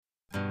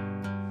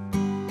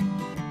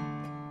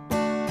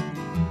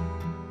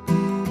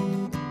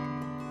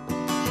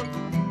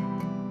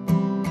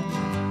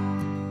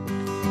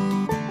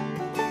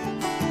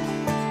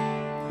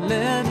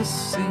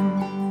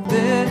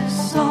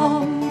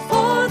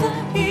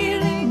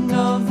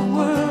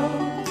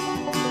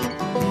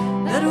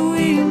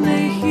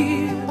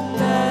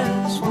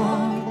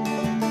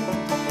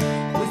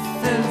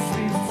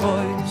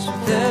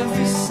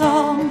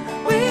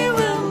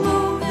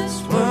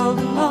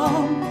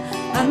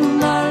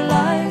and our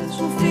lives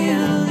will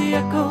feel the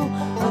echo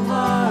of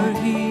our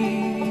healing.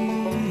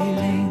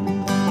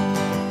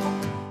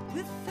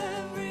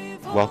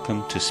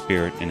 Welcome to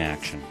Spirit in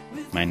Action.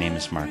 My name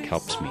is Mark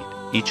Helpsmeet.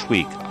 Each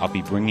week, I'll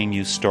be bringing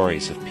you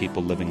stories of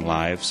people living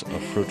lives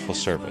of fruitful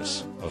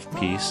service, of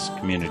peace,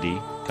 community,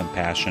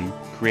 compassion,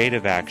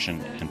 creative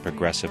action, and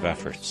progressive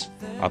efforts.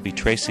 I'll be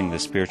tracing the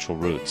spiritual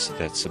roots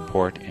that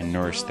support and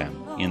nourish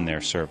them in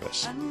their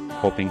service,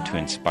 hoping to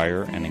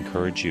inspire and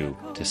encourage you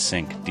to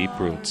sink deep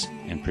roots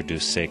and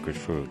produce sacred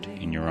fruit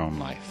in your own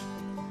life.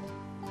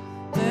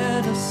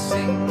 Let us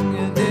sing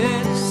a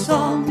little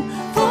song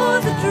for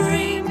the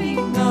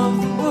dreaming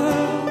of the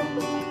world,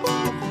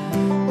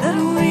 that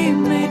we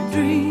may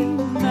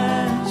dream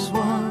as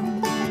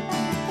one.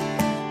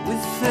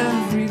 With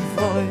every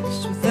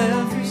voice, with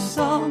every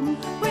song,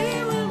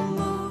 we will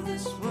move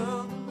this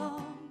world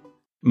along.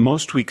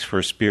 Most weeks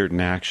for Spirit in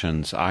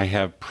Actions, I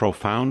have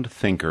profound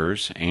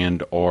thinkers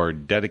and or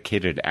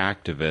dedicated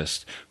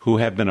activists who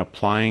have been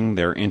applying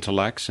their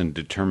intellects and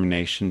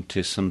determination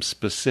to some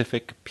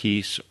specific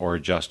peace or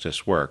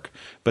justice work.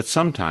 But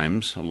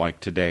sometimes,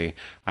 like today,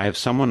 I have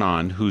someone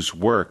on whose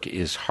work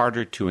is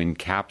harder to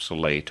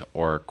encapsulate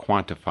or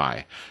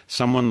quantify.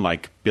 Someone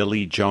like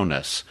Billy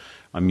Jonas,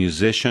 a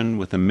musician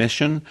with a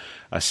mission,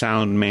 a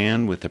sound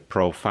man with a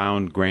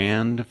profound,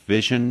 grand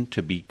vision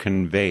to be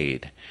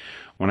conveyed.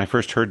 When I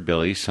first heard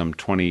Billy some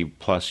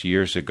 20-plus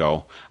years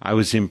ago, I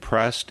was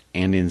impressed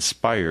and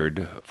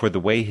inspired for the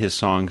way his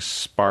songs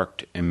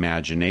sparked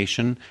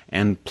imagination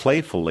and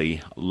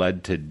playfully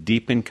led to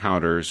deep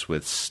encounters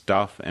with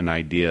stuff and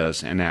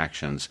ideas and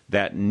actions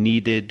that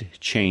needed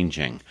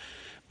changing,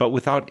 but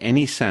without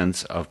any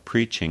sense of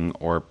preaching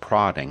or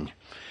prodding.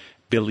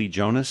 Billy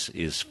Jonas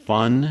is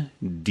fun,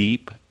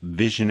 deep,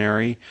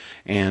 visionary,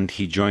 and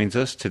he joins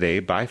us today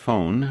by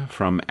phone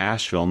from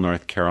Asheville,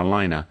 North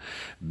Carolina.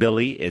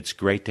 Billy, it's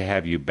great to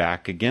have you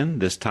back again,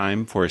 this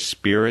time for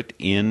Spirit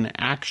in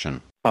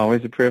Action.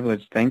 Always a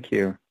privilege. Thank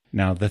you.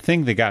 Now, the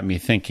thing that got me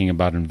thinking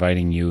about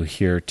inviting you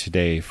here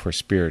today for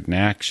Spirit in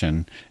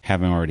Action,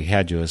 having already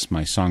had you as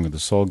my Song of the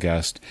Soul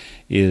guest,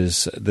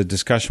 is the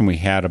discussion we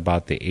had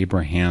about the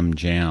Abraham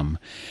Jam.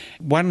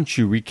 Why don't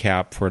you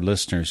recap for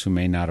listeners who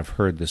may not have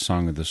heard the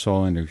Song of the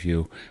Soul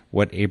interview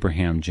what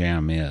Abraham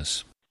Jam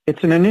is?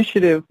 It's an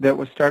initiative that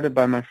was started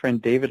by my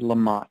friend David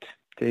Lamott.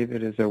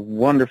 David is a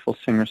wonderful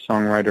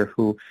singer-songwriter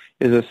who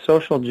is a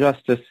social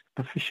justice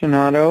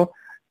aficionado.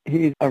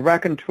 He's a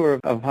raconteur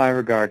of high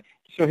regard.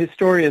 So his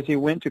story is he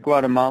went to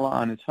Guatemala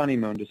on his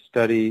honeymoon to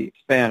study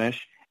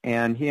Spanish,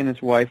 and he and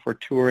his wife were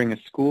touring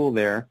a school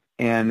there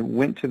and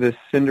went to this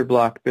cinder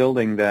block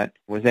building that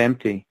was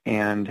empty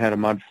and had a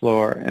mud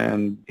floor.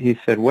 And he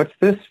said, "What's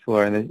this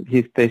for?" And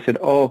they said,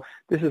 "Oh,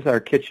 this is our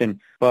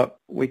kitchen, but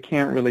we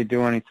can't really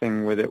do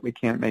anything with it. We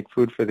can't make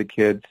food for the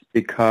kids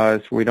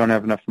because we don't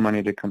have enough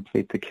money to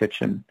complete the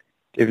kitchen."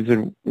 David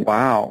said,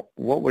 "Wow,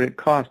 what would it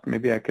cost?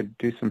 Maybe I could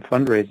do some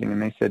fundraising."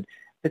 And they said,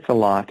 "It's a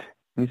lot."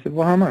 And he said,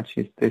 "Well, how much?"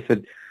 They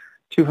said,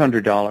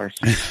 $200.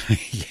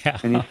 Yeah.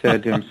 And he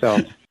said to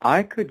himself,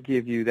 "I could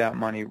give you that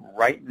money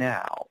right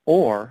now,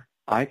 or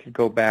I could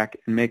go back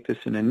and make this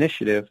an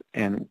initiative,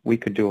 and we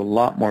could do a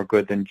lot more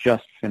good than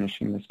just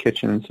finishing this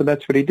kitchen." And so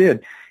that's what he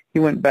did. He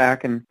went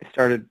back and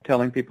started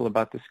telling people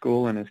about the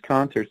school and his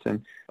concerts,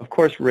 and of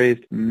course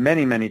raised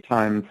many, many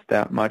times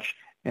that much,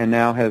 and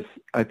now has,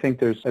 I think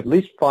there's at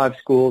least 5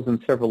 schools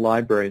and several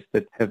libraries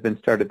that have been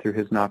started through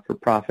his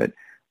not-for-profit,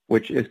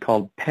 which is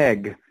called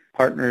PEG,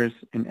 Partners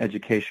in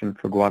Education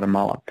for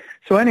Guatemala.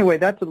 So anyway,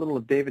 that's a little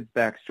of David's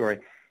backstory.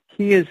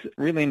 He is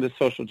really into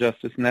social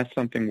justice, and that's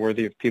something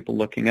worthy of people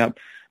looking up.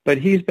 But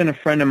he's been a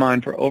friend of mine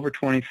for over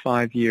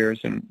 25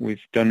 years, and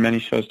we've done many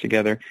shows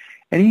together.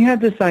 And he had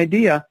this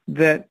idea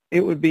that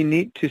it would be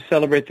neat to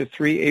celebrate the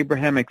 3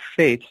 Abrahamic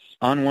faiths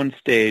on one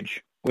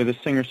stage with a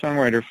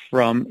singer-songwriter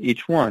from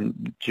each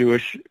one,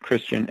 Jewish,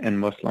 Christian, and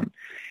Muslim.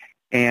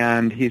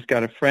 And he's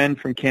got a friend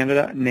from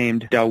Canada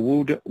named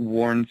Dawood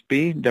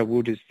Warnsby.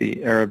 Dawood is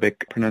the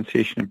Arabic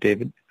pronunciation of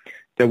David.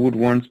 Dawood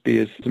Warnsby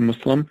is a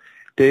Muslim.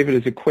 David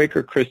is a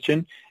Quaker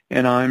Christian,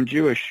 and I'm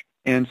Jewish.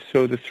 And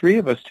so the 3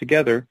 of us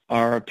together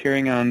are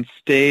appearing on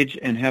stage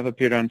and have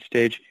appeared on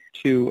stage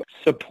to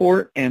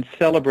support and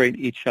celebrate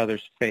each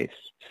other's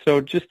faiths.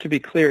 So just to be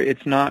clear,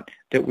 it's not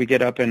that we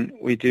get up and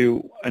we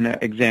do an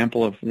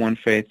example of one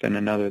faith and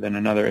another than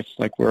another. It's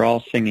like we're all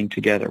singing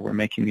together. We're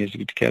making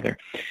music together.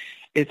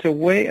 It's a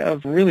way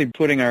of really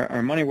putting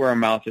our money where our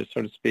mouth is,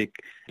 so to speak,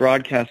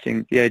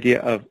 broadcasting the idea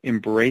of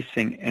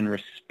embracing and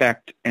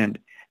respect and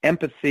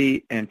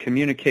empathy and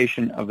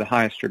communication of the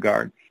highest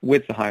regard,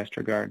 with the highest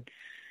regard.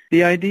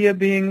 The idea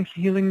being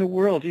healing the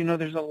world. You know,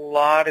 there's a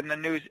lot in the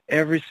news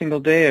every single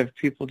day of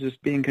people just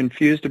being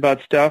confused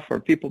about stuff, or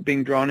people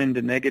being drawn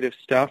into negative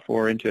stuff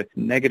or into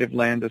negative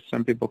land, as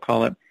some people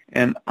call it.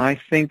 And I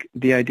think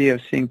the idea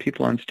of seeing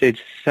people on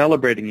stage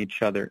celebrating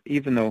each other,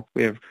 even though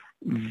we have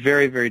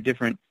very, very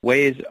different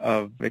ways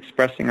of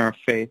expressing our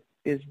faith,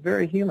 is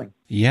very healing.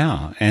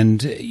 Yeah,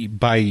 and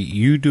by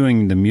you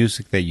doing the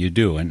music that you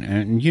do,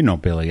 and you know,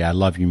 Billy, I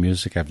love your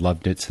music. I've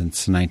loved it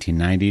since the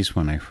 1990s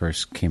when I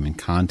first came in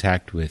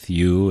contact with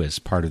you as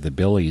part of the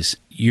Billies.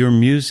 Your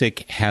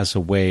music has a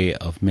way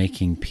of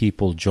making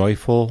people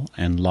joyful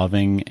and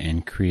loving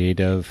and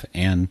creative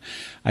and,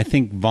 I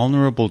think,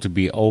 vulnerable to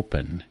be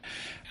open.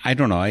 I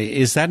don't know,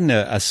 is that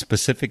a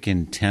specific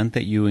intent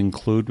that you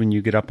include when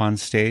you get up on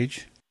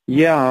stage?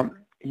 Yeah,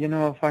 you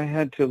know, if I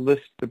had to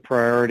list the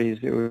priorities,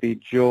 it would be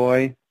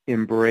joy,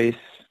 embrace,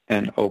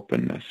 and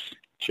openness.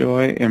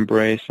 Joy,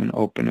 embrace, and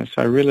openness.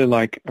 I really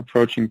like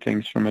approaching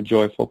things from a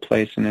joyful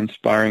place and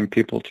inspiring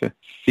people to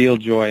feel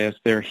joy as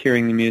they're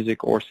hearing the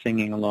music or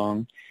singing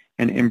along.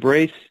 And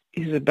embrace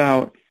is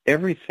about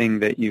everything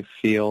that you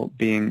feel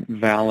being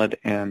valid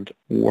and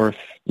worth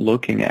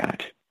looking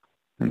at.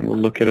 And we'll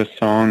look at a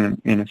song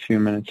in a few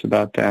minutes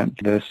about that,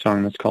 the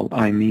song that's called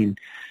I Mean.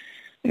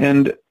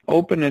 And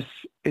openness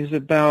is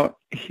about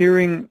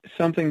hearing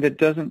something that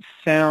doesn't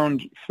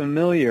sound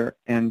familiar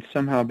and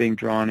somehow being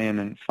drawn in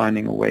and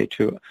finding a way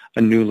to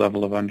a new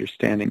level of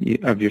understanding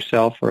of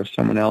yourself or of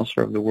someone else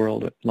or of the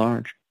world at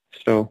large.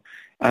 So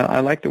I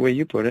like the way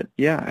you put it.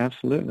 Yeah,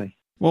 absolutely.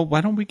 Well,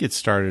 why don't we get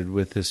started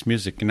with this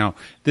music? Now,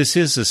 this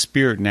is a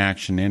Spirit in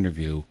Action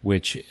interview,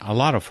 which a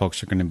lot of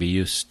folks are going to be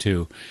used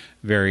to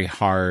very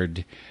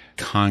hard,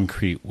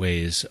 concrete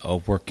ways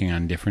of working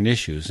on different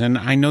issues. And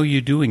I know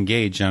you do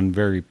engage on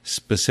very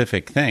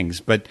specific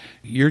things, but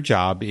your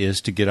job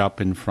is to get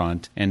up in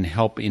front and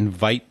help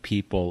invite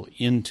people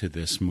into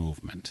this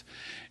movement.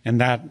 And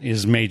that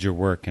is major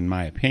work, in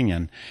my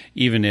opinion,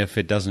 even if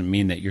it doesn't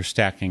mean that you're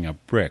stacking up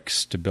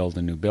bricks to build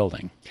a new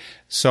building.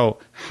 So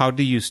how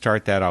do you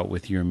start that out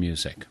with your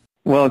music?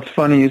 Well, it's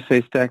funny you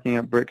say stacking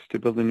up bricks to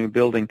build a new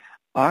building.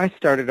 I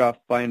started off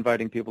by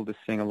inviting people to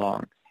sing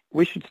along.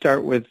 We should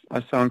start with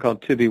a song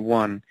called To Be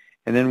One,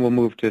 and then we'll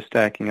move to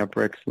stacking up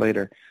bricks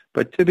later.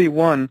 But To Be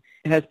One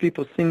has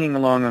people singing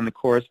along on the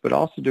chorus, but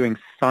also doing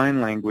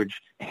sign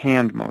language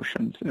hand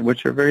motions,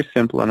 which are very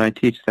simple, and I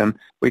teach them.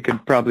 We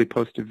could probably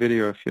post a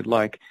video if you'd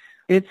like.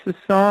 It's a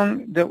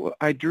song that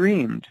I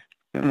dreamed.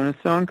 And when a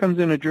song comes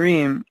in a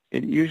dream,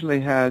 it usually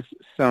has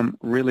some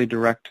really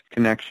direct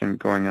connection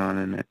going on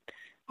in it.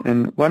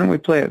 And why don't we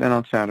play it, then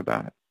I'll chat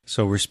about it.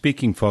 So we're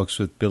speaking, folks,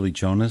 with Billy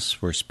Jonas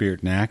for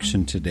Spirit in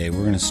Action today. We're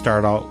going to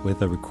start out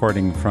with a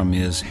recording from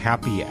his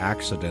Happy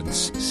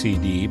Accidents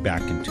CD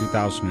back in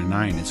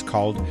 2009. It's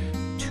called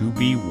To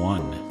Be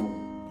One.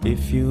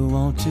 If you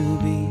want to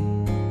be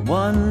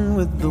one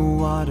with the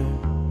water,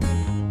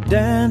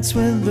 dance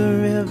with the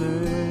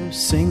river,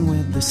 sing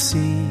with the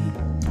sea.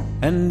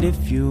 And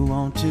if you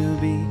want to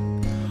be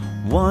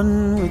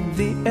one with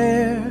the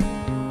air,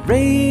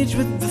 rage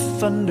with the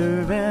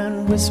thunder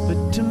and whisper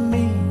to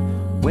me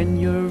when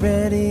you're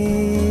ready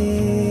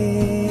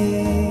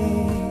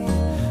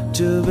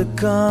to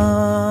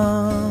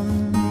become.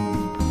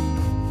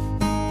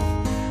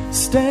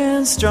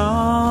 Stand strong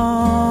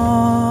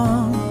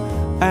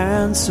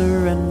and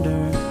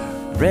surrender,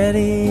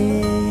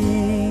 ready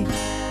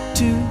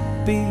to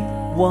be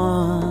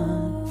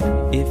one.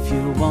 If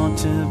you want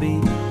to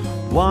be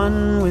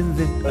one with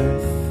the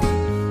earth,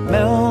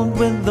 meld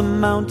with the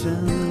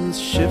mountains,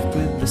 shift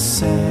with the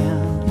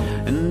sand.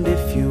 And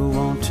if you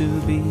want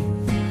to be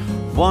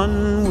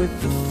one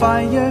with the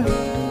fire,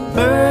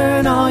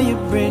 burn all your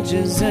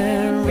bridges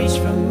and reach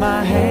for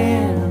my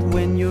hand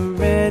when you're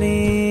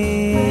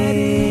ready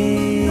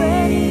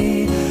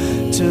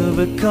to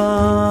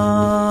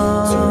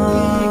become.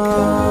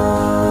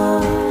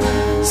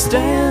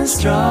 Stand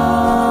strong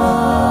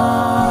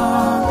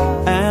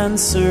and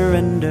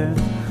surrender,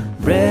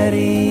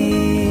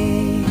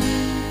 ready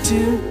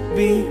to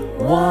be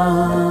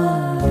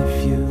one.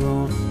 If you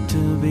want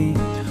to be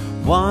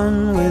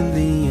one with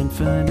the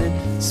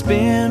infinite,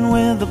 spin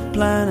with the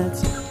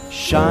planets,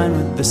 shine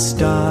with the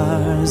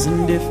stars.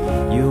 And if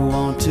you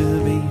want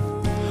to be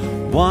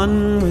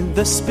one with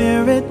the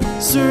Spirit,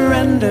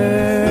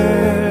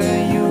 surrender.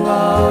 You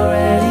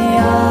already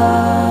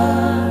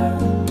are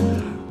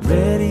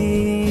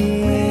ready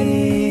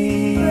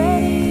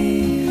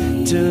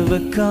to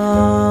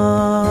become.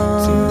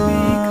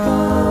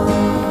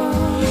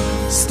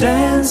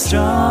 Stand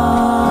strong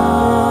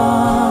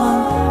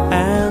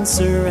and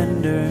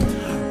surrender,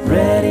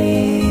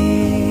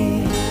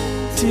 ready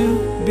to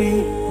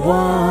be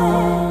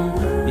one.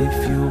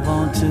 If you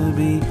want to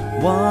be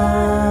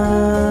one,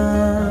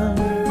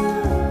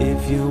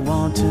 if you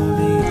want to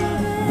be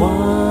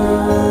one,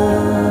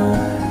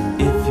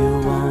 if you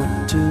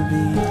want to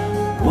be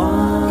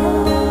one.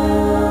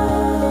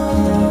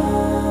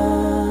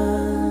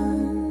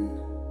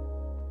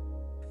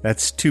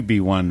 That's To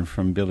Be One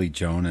from Billy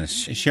Jonas,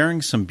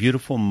 sharing some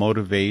beautiful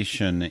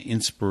motivation,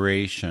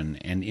 inspiration,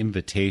 and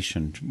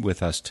invitation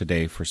with us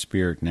today for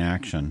Spirit in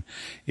Action.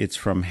 It's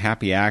from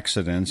Happy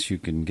Accidents. You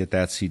can get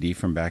that CD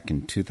from back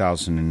in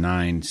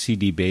 2009.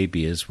 CD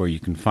Baby is where you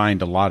can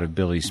find a lot of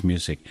Billy's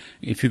music.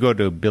 If you go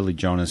to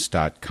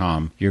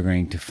billyjonas.com, you're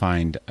going to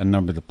find a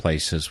number of the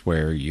places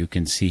where you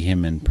can see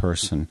him in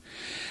person.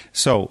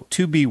 So,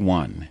 To Be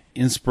One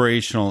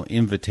inspirational,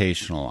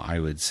 invitational, I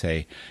would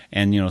say.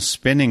 And,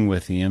 spinning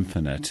with the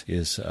infinite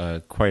is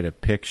quite a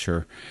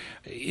picture.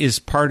 Is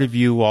part of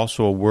you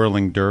also a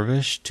whirling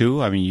dervish,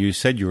 too? I mean, you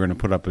said you were going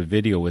to put up a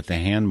video with the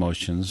hand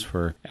motions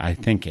for, I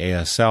think,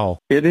 ASL.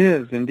 It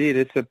is, indeed.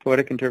 It's a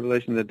poetic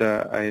interpolation that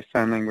a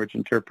sign language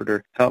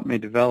interpreter helped me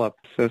develop.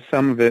 So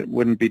some of it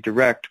wouldn't be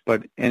direct,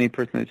 but any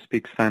person that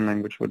speaks sign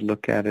language would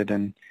look at it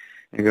and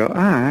go,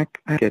 I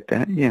get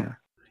that, yeah.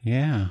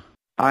 Yeah.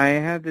 I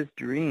had this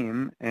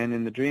dream, and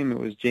in the dream it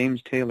was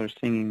James Taylor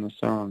singing the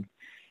song.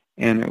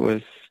 And it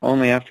was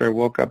only after I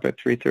woke up at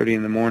 3:30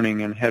 in the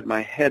morning and had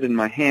my head in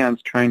my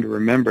hands trying to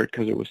remember it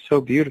because it was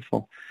so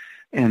beautiful,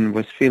 and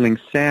was feeling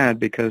sad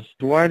because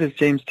why does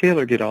James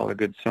Taylor get all the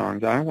good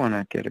songs? I want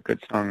to get a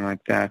good song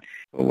like that.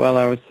 But while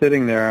I was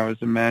sitting there, I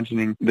was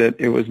imagining that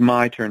it was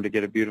my turn to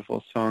get a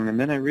beautiful song. And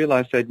then I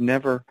realized I'd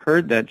never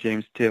heard that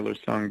James Taylor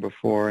song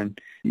before. And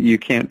you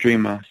can't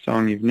dream a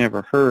song you've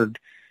never heard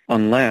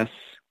unless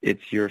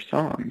it's your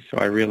song. So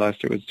I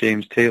realized it was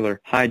James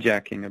Taylor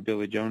hijacking a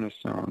Billy Jonas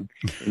song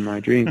in my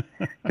dream.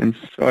 And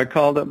so I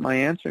called up my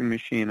answering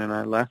machine and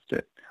I left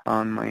it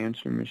on my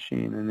answering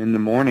machine. And in the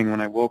morning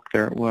when I woke,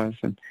 there it was.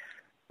 And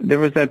there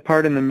was that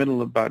part in the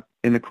middle about,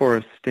 in the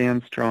chorus,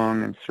 stand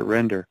strong and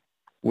surrender,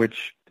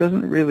 which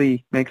doesn't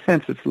really make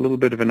sense. It's a little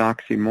bit of an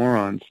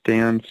oxymoron,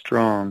 stand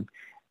strong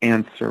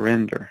and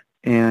surrender.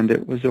 And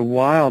it was a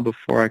while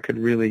before I could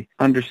really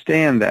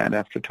understand that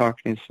after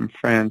talking to some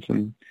friends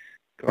and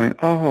going,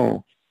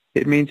 oh,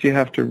 it means you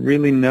have to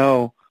really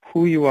know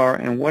who you are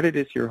and what it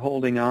is you're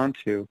holding on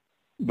to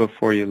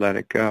before you let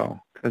it go.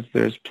 Because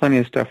there's plenty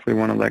of stuff we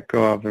want to let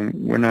go of and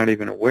we're not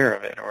even aware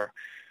of it. Or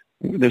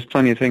there's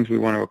plenty of things we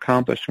want to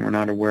accomplish and we're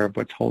not aware of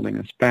what's holding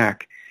us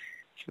back.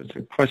 So it's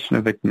a question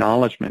of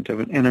acknowledgement,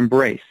 of an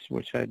embrace,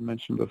 which I had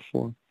mentioned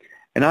before.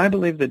 And I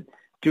believe that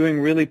doing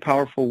really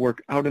powerful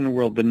work out in the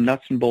world, the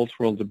nuts and bolts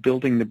world, the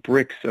building the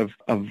bricks of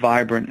a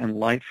vibrant and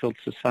light-filled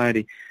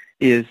society,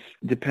 is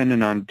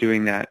dependent on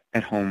doing that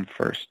at home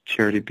first.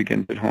 Charity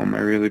begins at home. I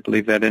really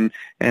believe that. And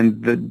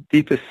the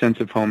deepest sense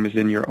of home is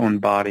in your own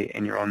body,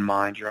 in your own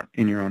mind,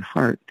 in your own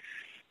heart.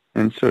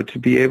 And so to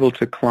be able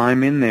to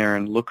climb in there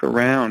and look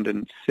around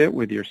and sit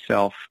with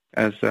yourself,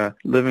 as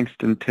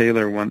Livingston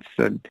Taylor once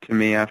said to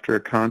me after a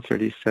concert,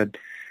 he said,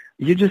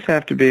 you just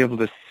have to be able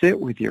to sit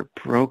with your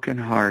broken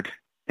heart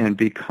and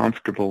be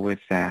comfortable with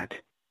that.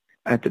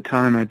 At the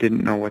time, I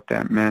didn't know what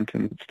that meant,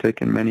 and it's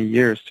taken many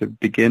years to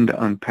begin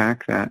to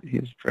unpack that.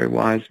 He's a very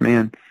wise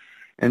man.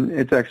 And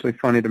it's actually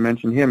funny to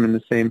mention him in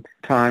the same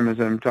time as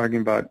I'm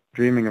talking about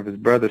dreaming of his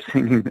brother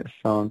singing this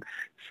song.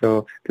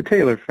 So the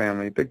Taylor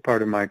family, a big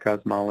part of my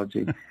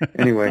cosmology.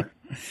 Anyway.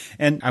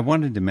 And I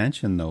wanted to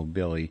mention, though,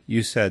 Billy,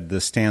 you said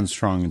the stand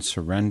strong and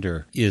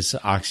surrender is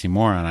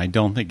oxymoron. I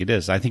don't think it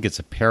is. I think it's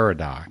a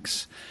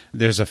paradox.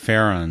 There's a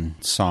Farron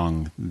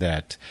song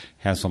that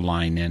has a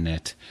line in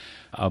it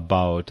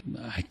about,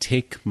 I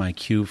take my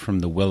cue from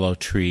the willow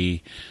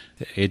tree.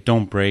 It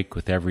don't break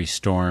with every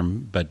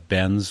storm, but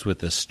bends with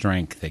the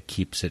strength that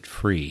keeps it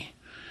free.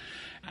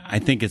 I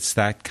think it's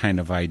that kind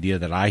of idea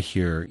that I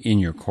hear in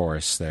your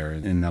chorus there,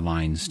 in the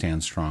line,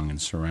 stand strong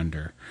and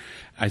surrender.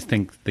 I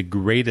think the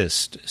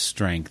greatest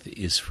strength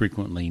is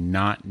frequently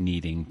not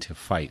needing to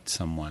fight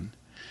someone.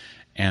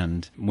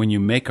 And when you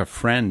make a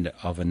friend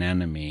of an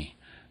enemy,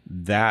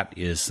 that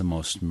is the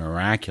most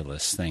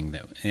miraculous thing.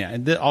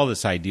 All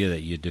this idea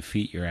that you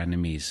defeat your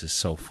enemies is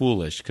so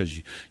foolish,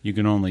 because you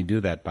can only do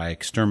that by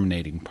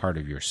exterminating part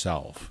of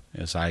yourself,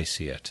 as I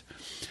see it.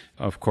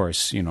 Of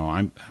course,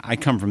 I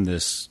come from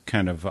this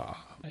kind of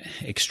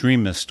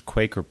extremist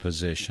Quaker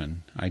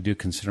position. I do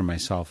consider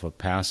myself a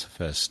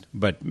pacifist,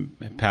 but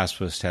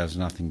pacifist has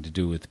nothing to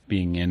do with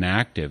being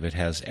inactive. It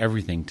has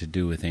everything to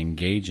do with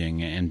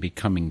engaging and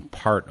becoming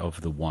part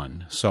of the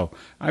one. So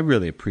I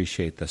really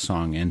appreciate the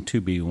song, and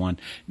to be one.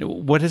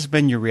 What has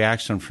been your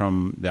reaction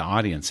from the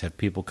audience? Have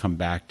people come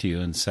back to you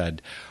and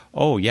said,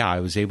 oh, yeah, I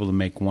was able to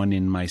make one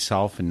in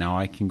myself, and now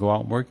I can go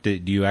out and work? Do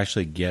you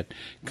actually get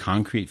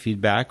concrete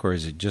feedback, or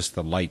is it just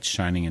the light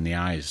shining in the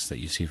eyes that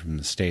you see from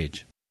the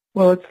stage?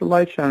 Well, it's the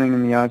light shining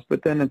in the eyes,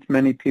 but then it's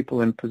many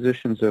people in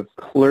positions of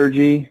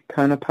clergy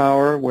kind of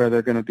power, where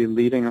they're going to be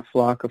leading a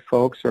flock of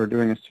folks or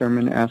doing a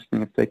sermon,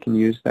 asking if they can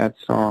use that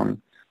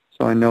song.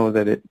 So I know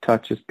that it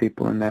touches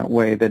people in that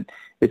way, that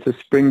it's a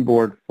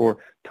springboard for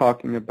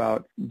talking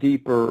about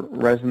deeper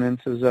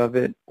resonances of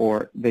it,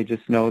 or they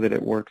just know that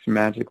it works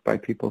magic by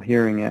people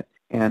hearing it,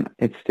 and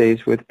it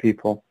stays with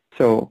people.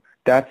 So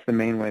that's the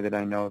main way that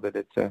I know that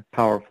it's a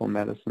powerful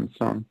medicine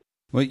song.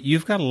 Well,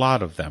 you've got a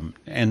lot of them,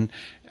 and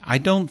I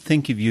don't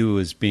think of you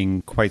as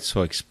being quite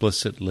so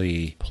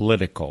explicitly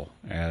political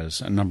as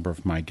a number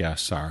of my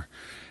guests are.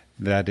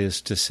 That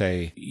is to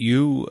say,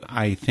 you,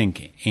 I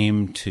think,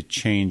 aim to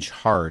change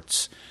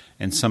hearts,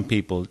 and some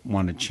people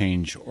want to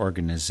change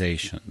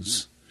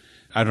organizations.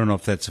 I don't know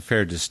if that's a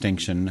fair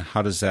distinction.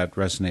 How does that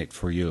resonate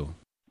for you?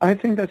 I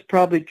think that's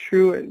probably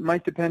true. It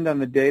might depend on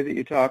the day that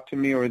you talk to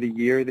me or the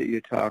year that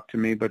you talk to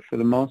me, but for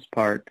the most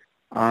part,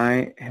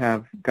 I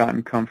have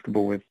gotten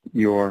comfortable with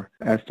your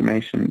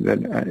estimation that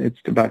it's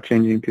about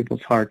changing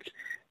people's hearts.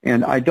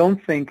 And I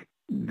don't think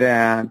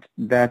that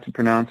that's a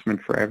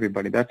pronouncement for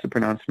everybody. That's a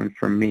pronouncement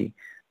for me.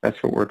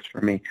 That's what works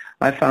for me.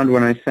 I found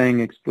when I sang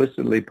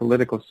explicitly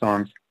political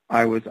songs,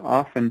 I was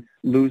often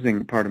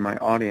losing part of my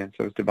audience.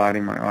 I was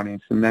dividing my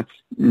audience, and that's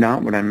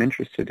not what I'm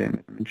interested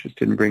in. I'm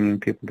interested in bringing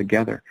people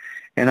together.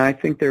 And I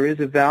think there is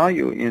a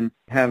value in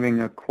having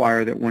a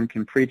choir that one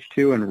can preach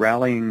to and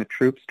rallying the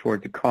troops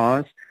towards a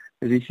cause.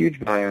 There's a huge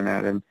value in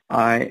that, and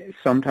I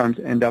sometimes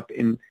end up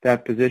in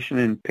that position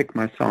and pick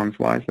my songs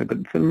wisely.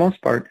 But for the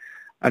most part,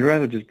 I'd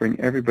rather just bring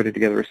everybody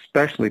together,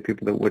 especially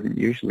people that wouldn't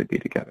usually be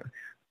together.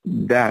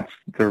 That's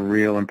the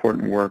real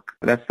important work.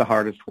 That's the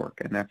hardest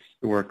work, and that's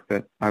the work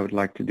that I would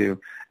like to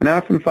do. And I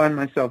often find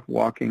myself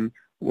walking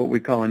what we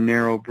call a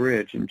narrow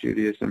bridge in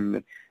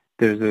Judaism.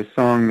 There's a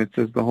song that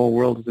says the whole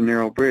world is a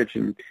narrow bridge,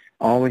 and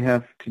all we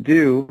have to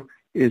do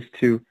is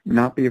to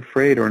not be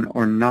afraid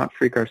or not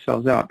freak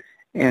ourselves out.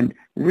 And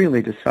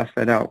really to suss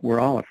that out,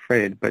 we're all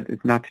afraid, but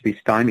it's not to be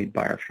stymied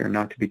by our fear,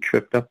 not to be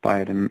tripped up by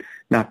it, and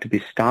not to be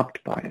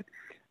stopped by it.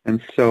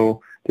 And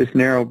so this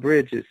narrow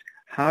bridge is,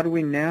 how do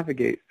we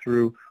navigate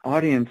through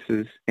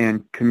audiences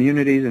and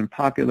communities and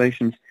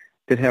populations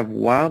that have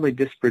wildly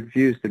disparate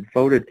views, that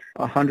voted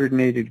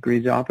 180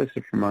 degrees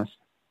opposite from us,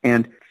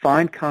 and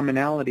find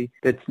commonality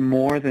that's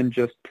more than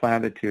just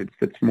platitudes,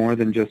 that's more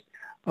than just,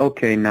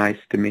 okay, nice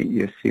to meet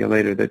you, see you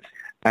later, that's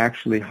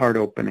actually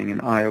heart-opening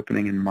and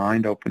eye-opening and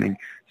mind-opening,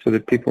 so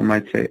that people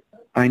might say,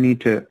 I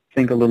need to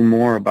think a little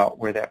more about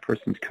where that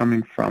person's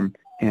coming from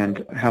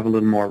and have a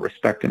little more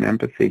respect and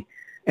empathy.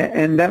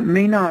 And that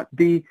may not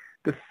be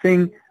the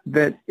thing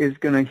that is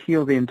going to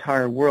heal the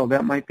entire world.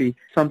 That might be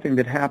something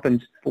that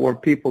happens for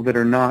people that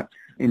are not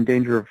in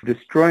danger of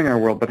destroying our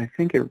world, but I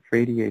think it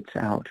radiates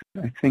out.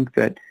 I think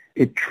that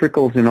it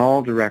trickles in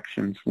all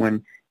directions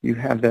when you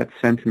have that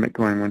sentiment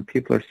going, when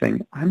people are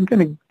saying, I'm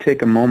going to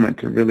take a moment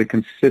to really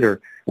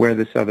consider where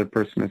this other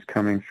person is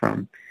coming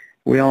from.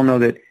 We all know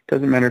that it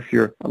doesn't matter if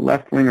you're a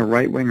left wing or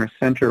right wing or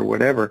center or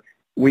whatever,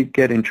 we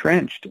get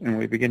entrenched and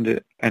we begin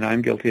to, and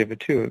I'm guilty of it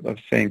too, of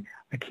saying,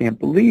 I can't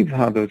believe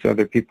how those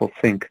other people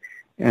think,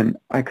 and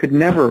I could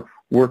never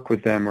work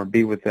with them or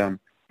be with them.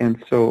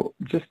 And so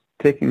just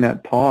taking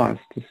that pause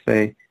to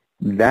say,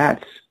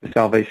 that's the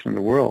salvation of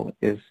the world,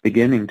 is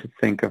beginning to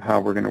think of how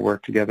we're going to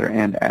work together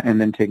and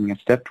then taking a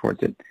step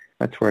towards it.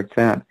 That's where it's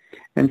at.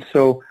 And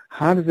so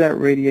how does that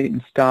radiate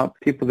and stop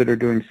people that are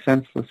doing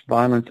senseless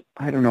violence?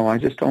 I don't know. I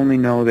just only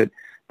know that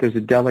there's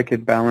a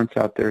delicate balance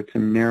out there. It's a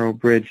narrow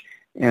bridge,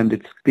 and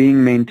it's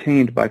being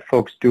maintained by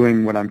folks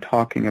doing what I'm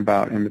talking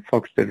about and the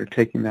folks that are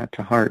taking that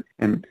to heart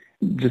and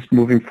just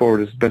moving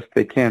forward as best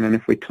they can. And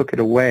if we took it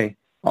away,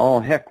 all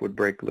heck would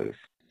break loose.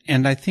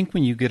 And I think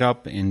when you get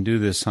up and do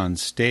this on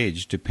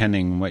stage,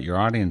 depending on what your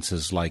audience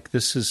is like,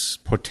 this is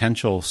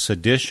potential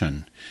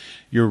sedition.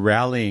 You're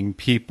rallying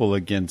people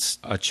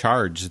against a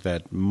charge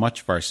that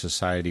much of our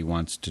society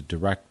wants to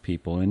direct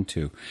people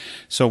into.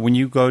 So when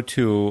you go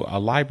to a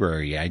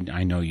library,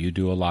 I know you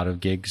do a lot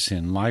of gigs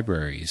in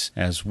libraries,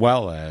 as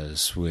well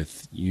as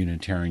with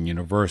Unitarian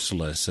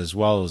Universalists, as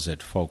well as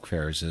at folk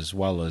fairs, as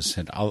well as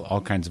at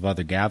all kinds of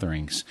other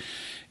gatherings.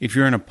 If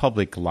you're in a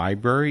public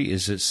library,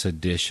 is it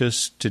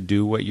seditious to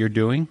do what you're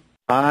doing?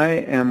 I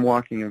am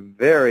walking a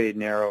very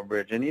narrow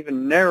bridge, an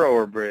even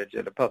narrower bridge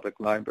at a public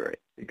library,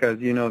 because,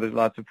 there's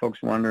lots of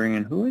folks wondering,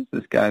 and who is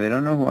this guy? They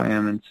don't know who I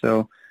am. And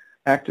so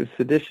active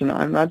sedition,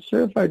 I'm not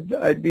sure if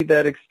I'd be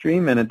that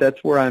extreme in it.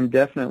 That's where I'm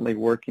definitely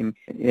working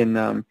in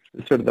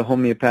sort of the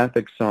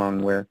homeopathic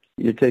song, where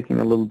you're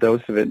taking a little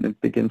dose of it and it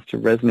begins to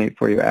resonate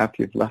for you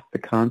after you've left the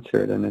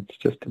concert. And it's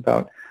just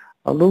about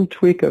a little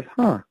tweak of,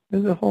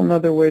 there's a whole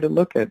other way to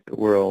look at the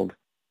world,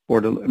 or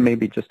to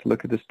maybe just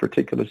look at this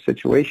particular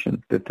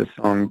situation that the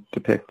song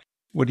depicts.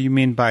 What do you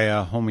mean by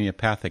a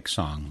homeopathic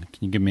song?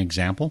 Can you give me an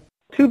example?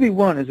 To Be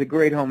One is a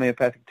great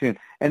homeopathic tune.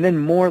 And then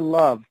More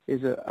Love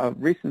is a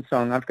recent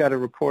song. I've got a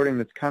recording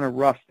that's kind of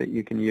rough that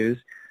you can use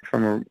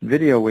from a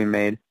video we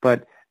made.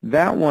 But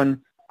that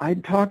one,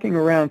 I'm talking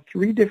around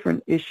 3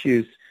 different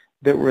issues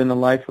that were in the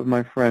life of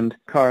my friend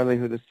Carly,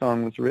 who the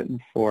song was written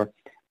for.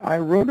 I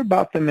wrote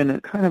about them in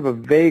a kind of a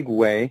vague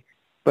way,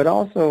 but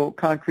also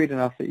concrete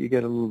enough that you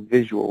get a little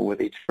visual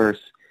with each verse.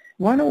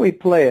 Why don't we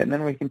play it, and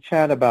then we can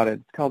chat about it.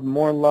 It's called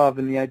More Love,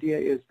 and the idea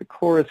is the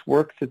chorus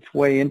works its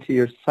way into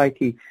your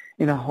psyche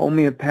in a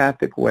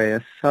homeopathic way,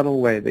 a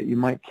subtle way that you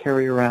might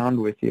carry around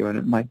with you, and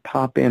it might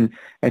pop in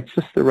at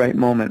just the right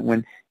moment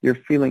when you're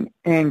feeling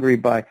angry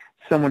by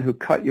someone who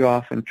cut you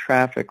off in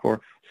traffic,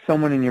 or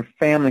someone in your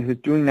family who's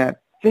doing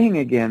that thing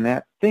again,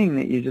 that thing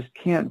that you just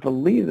can't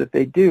believe that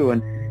they do.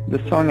 And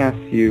the song asks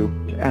you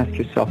to ask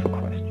yourself a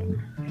question.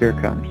 Here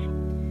it comes.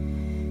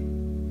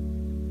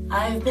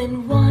 I've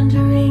been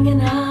wandering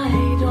and I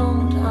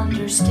don't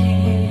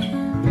understand,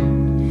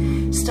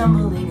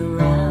 stumbling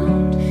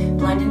around,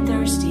 blind and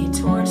thirsty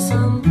towards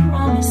some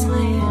promised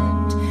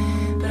land.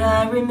 But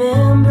I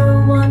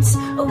remember once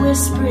a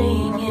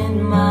whispering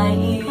in my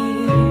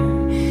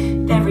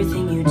ear,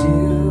 everything you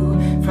do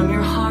from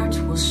your heart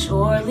will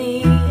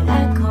surely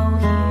echo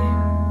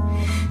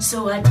here.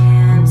 So I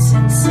dance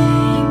and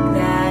sing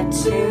that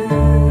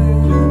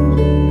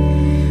tune.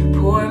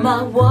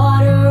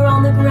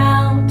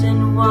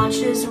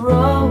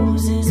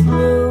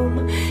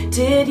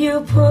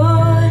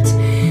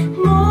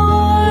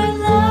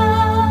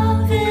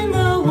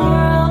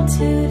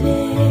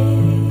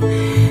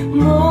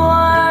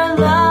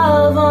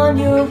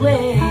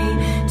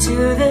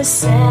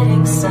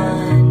 setting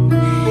sun.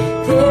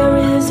 There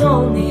is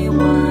only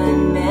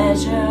one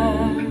measure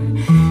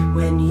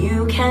when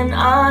you can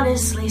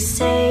honestly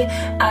say,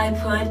 I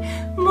put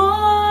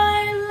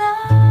more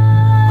love.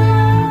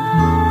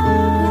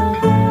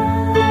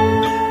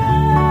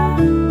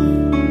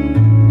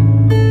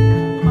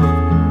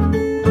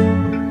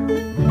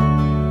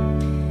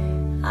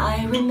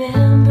 I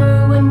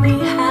remember when we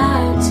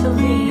had to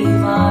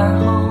leave our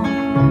home,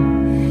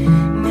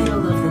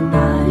 middle of the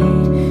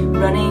night,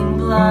 running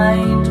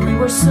blind, we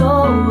were so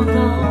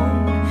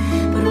alone,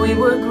 but we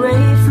were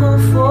grateful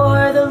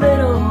for the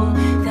little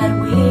that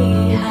we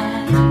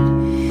had,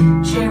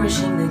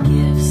 cherishing the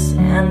gifts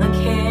and the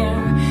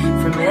care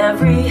from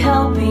every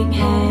helping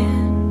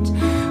hand.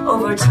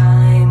 Over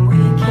time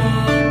we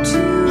came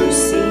to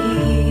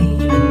see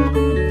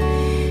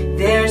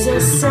there's a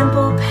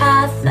simple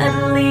path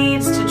that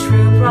leads to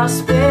true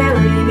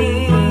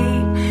prosperity.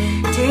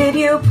 Did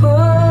you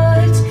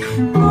put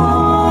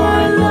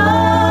more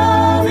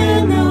love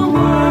in the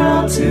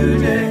world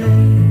today?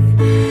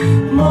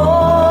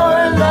 More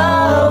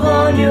love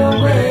on your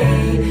way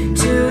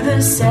to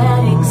the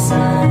setting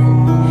sun.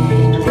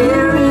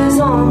 There is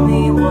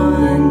only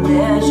one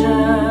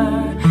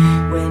measure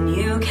when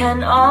you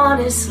can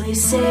honestly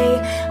say,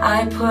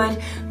 I put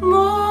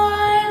more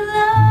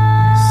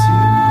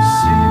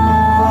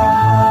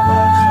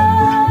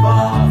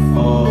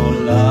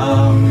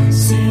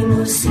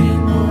Simu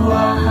simu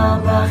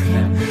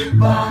ahavachem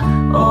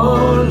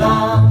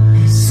ba'olam.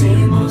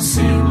 Simu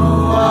simu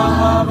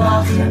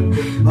ahavachem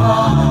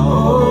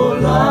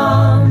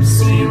ba'olam.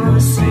 Simu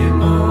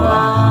simu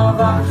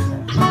ahavachem.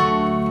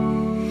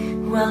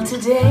 Well,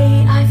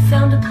 today I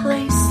found a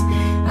place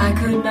I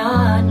could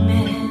not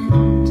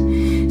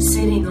mend,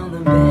 sitting on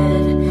the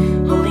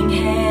bed, holding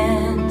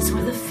hands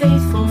with a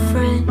faithful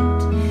friend.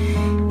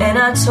 And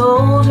I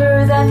told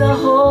her that the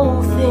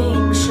whole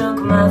thing shook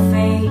my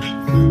faith,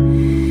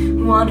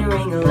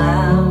 wondering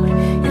aloud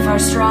if our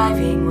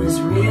striving was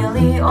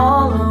really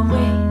all a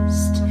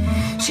waste.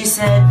 She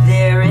said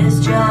there is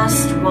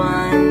just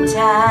one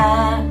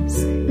task,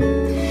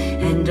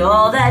 and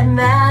all that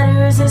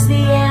matters is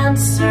the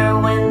answer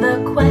when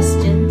the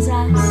question's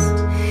asked.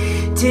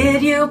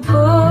 Did you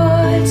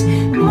put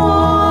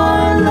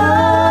more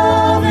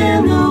love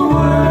in the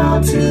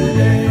world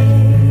today?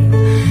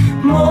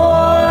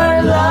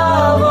 More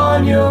love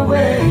on your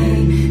way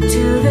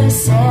to the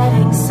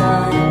setting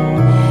sun.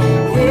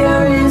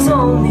 There is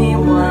only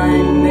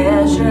one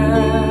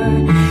measure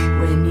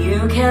when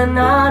you can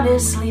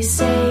honestly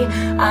say,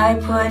 I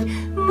put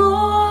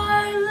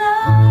more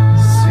love.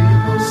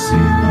 Simu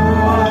simu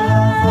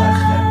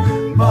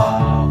ahavachem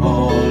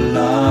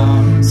ba'olam.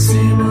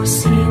 Simu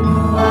simu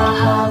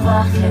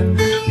ahavachem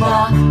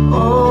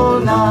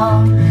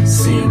ba'olam.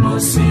 Simu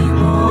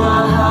simu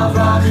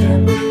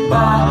ahavachem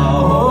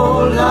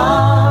ba'olam.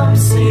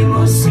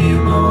 Simu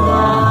simu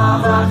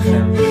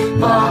ahavachem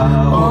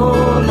ba'olam.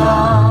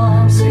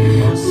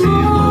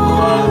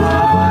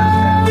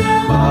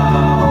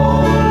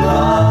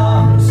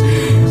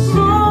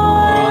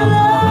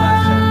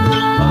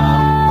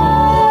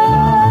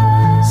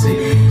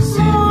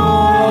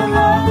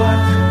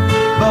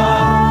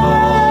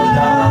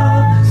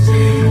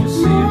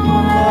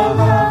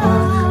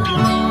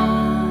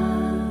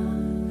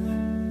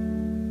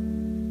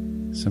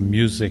 Some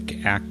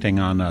music acting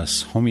on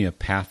us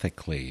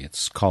homeopathically.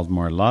 It's called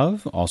More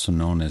Love, also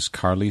known as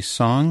Carly's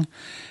Song.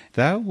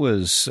 That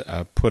was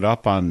put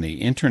up on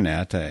the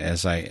internet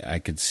as I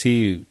could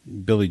see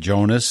Billy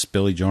Jonas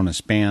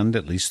Band,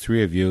 at least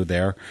three of you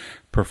there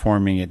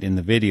performing it in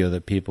the video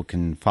that people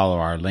can follow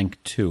our link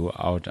to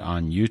out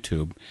on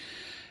YouTube.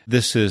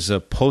 This is a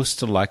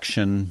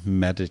post-election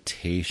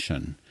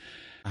meditation.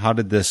 How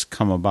did this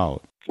come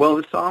about? Well,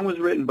 the song was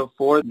written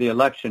before the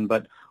election,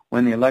 but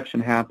when the election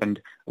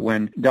happened,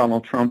 when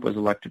Donald Trump was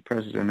elected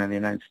president of the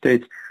United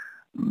States,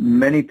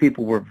 many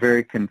people were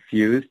very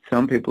confused.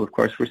 Some people, of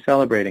course, were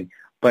celebrating.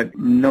 But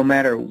no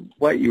matter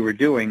what you were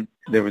doing,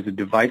 there was a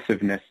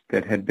divisiveness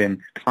that had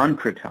been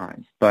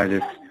concretized by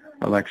this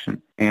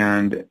election.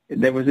 And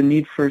there was a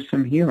need for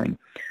some healing.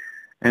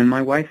 And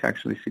my wife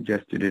actually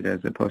suggested it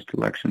as a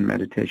post-election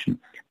meditation.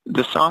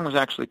 The song was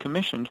actually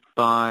commissioned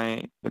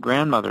by the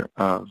grandmother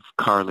of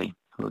Carly,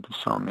 who the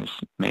song is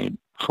made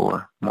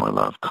for, More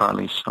Love,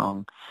 Carly's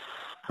Song.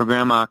 Her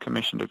grandma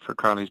commissioned it for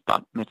Carly's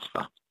bat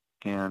mitzvah.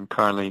 And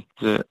Carly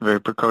is a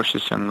very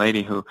precocious young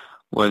lady who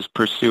was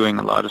pursuing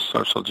a lot of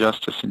social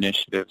justice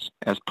initiatives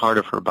as part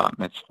of her bat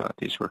mitzvah.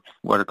 These were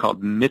what are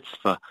called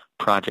mitzvah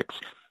projects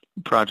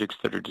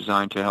that are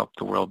designed to help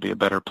the world be a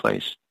better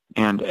place.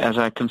 And as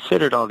I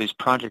considered all these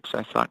projects,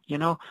 I thought,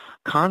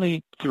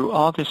 Carly, through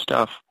all this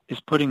stuff, is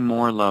putting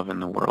more love in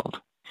the world.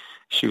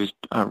 She was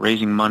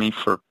raising money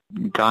for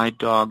guide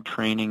dog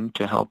training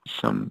to help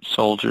some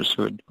soldiers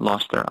who had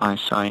lost their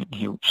eyesight.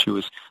 She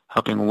was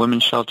helping a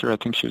women's shelter. I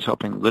think she was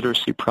helping a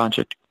literacy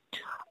project.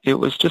 It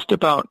was just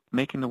about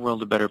making the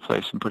world a better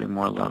place and putting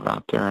more love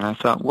out there. And I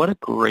thought, what a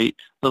great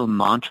little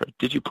mantra.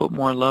 Did you put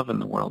more love in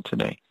the world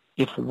today?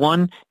 If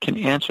one can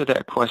answer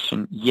that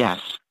question, yes,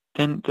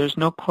 then there's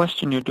no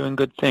question you're doing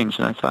good things.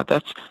 And I thought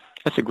that's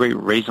a great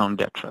raison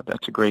d'etre.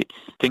 That's a great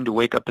thing to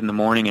wake up in the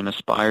morning and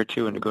aspire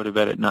to, and to go to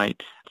bed at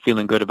night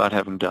feeling good about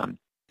having done.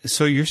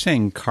 So you're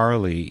saying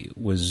Carly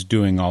was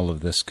doing all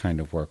of this kind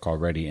of work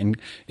already. And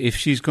if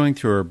she's going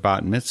through her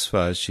bat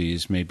mitzvah,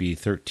 she's maybe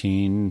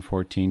 13,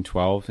 14,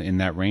 12, in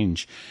that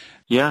range.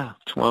 Yeah,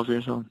 12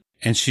 years old.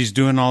 And she's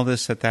doing all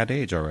this at that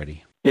age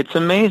already. It's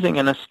amazing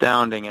and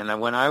astounding. And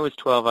when I was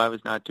 12, I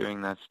was not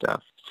doing that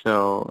stuff.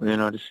 So,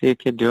 to see a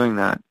kid doing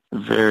that,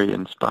 very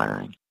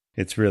inspiring.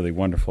 It's really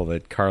wonderful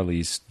that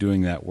Carly's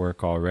doing that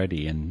work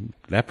already, and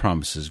that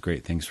promises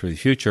great things for the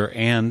future,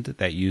 and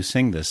that you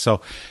sing this.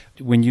 So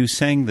when you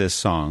sang this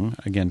song,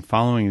 again,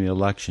 following the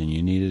election,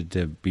 you needed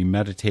to be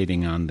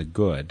meditating on the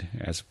good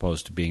as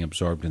opposed to being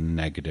absorbed in the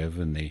negative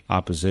and the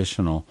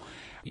oppositional.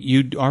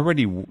 You'd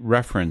already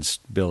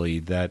referenced, Billy,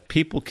 that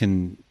people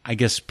can, I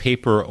guess,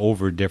 paper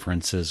over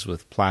differences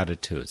with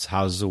platitudes.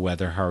 How's the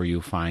weather? How are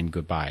you? Fine.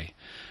 Goodbye.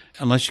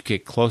 Unless you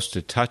get close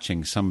to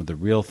touching some of the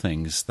real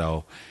things,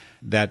 though,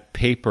 that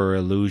paper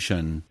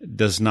illusion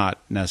does not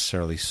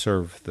necessarily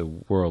serve the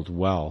world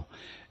well.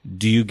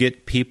 Do you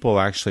get people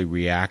actually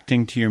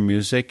reacting to your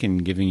music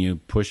and giving you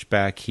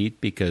pushback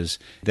heat because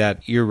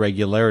that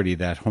irregularity,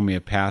 that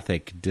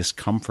homeopathic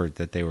discomfort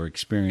that they were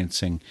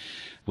experiencing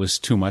was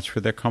too much for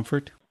their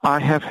comfort? I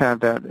have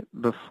had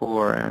that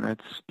before, and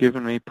it's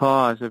given me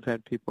pause. I've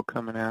had people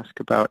come and ask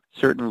about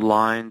certain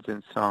lines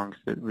in songs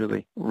that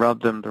really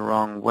rub them the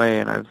wrong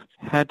way, and I've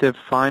had to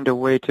find a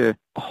way to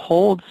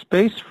hold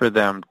space for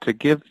them, to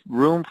give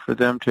room for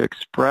them to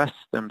express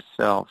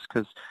themselves,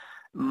 because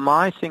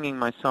my singing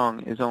my song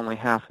is only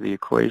half of the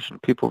equation.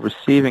 People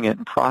receiving it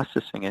and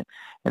processing it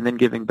and then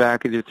giving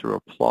back either through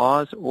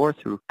applause or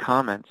through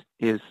comments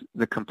is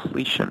the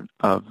completion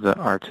of the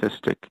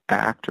artistic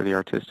act or the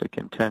artistic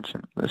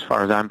intention, as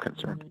far as I'm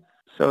concerned.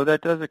 So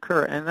that does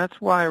occur, and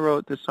that's why I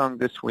wrote the song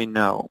This We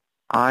Know.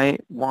 I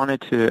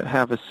wanted to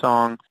have a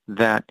song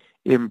that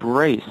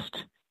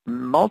embraced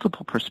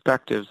multiple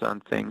perspectives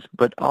on things,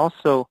 but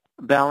also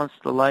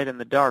balanced the light and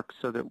the dark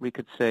so that we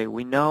could say,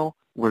 we know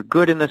we're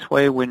good in this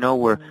way, we know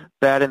we're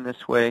bad in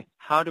this way.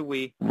 How do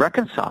we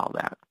reconcile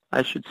that?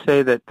 I should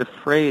say that the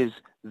phrase,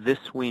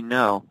 this we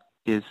know,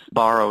 is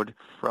borrowed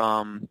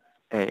from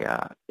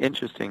a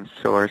interesting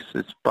source.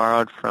 It's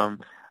borrowed from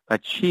a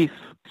Chief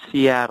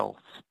Seattle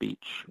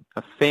speech,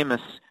 a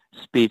famous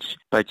speech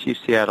by Chief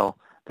Seattle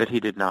that he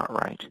did not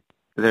write.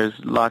 There's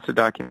lots of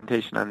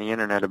documentation on the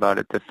internet about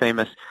it. The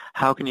famous,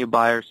 how can you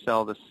buy or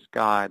sell the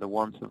sky, the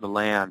warmth of the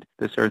land?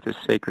 This earth is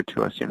sacred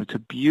to us. It's a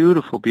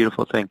beautiful,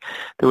 beautiful thing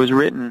that was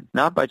written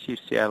not by Chief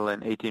Seattle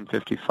in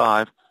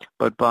 1855,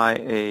 but by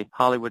a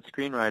Hollywood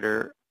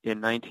screenwriter in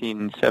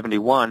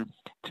 1971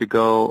 to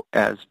go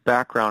as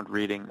background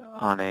reading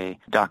on a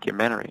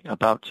documentary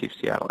about Chief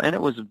Seattle. And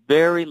it was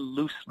very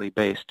loosely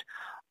based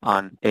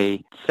on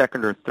a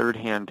second or third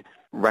hand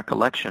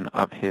recollection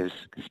of his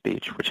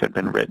speech, which had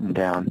been written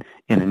down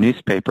in a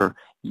newspaper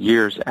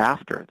years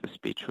after the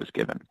speech was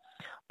given.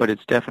 But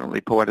it's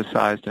definitely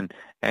poeticized and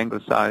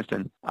anglicized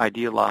and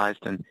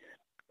idealized, and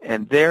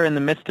there in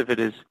the midst of it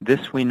is,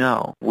 this we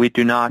know. We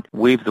do not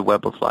weave the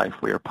web of life.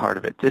 We are part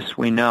of it. This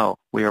we know.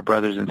 We are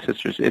brothers and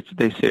sisters.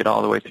 They say it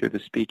all the way through the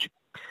speech.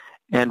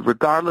 And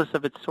regardless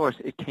of its source,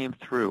 it came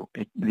through.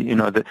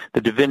 The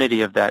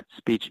divinity of that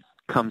speech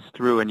comes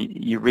through, and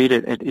you read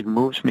it, it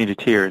moves me to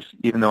tears,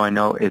 even though I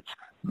know its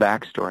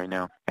backstory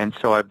now. And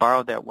so I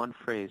borrowed that one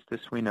phrase,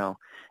 this we know,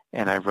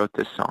 and I wrote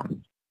this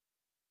song.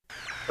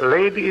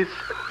 Ladies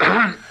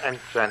and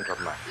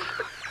gentlemen,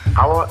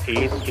 our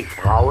aim is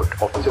proud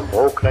of the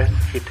progress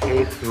it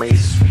has made. We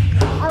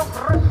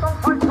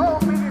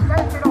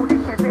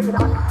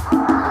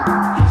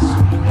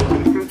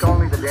seek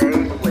only the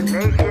day when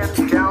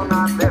nation shall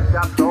not lift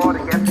up sword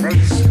against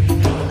nation,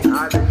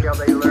 neither shall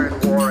they learn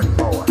war and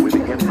power. We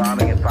begin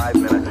bombing in 5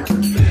 minutes.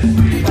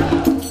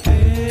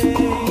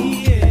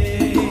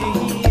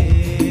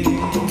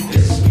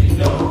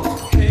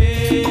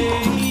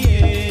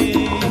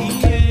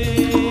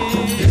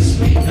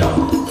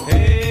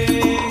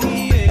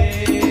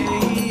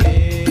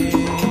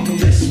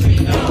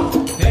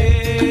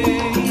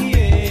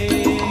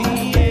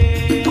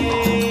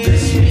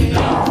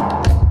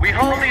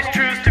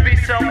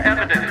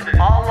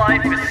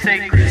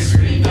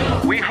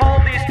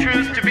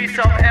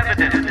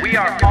 We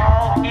are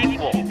all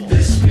equal.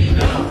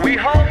 We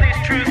hold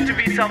these truths to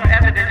be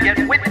self-evident,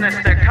 yet witness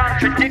their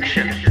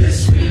contradiction.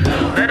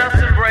 Let us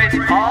embrace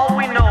all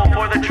we know,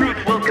 for the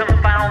truth will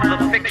confound the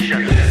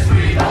fiction.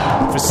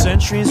 For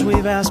centuries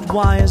we've asked,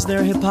 why is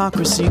there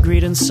hypocrisy,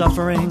 greed, and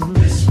suffering?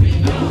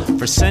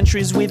 For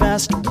centuries we've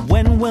asked,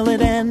 when will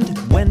it end?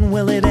 When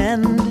will it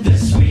end?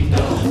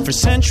 For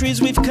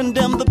centuries we've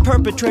condemned the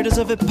perpetrators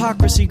of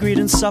hypocrisy, greed,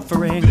 and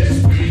suffering.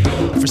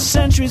 For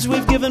centuries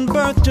we've given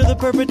birth to the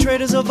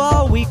perpetrators of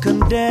all we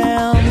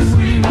condemn.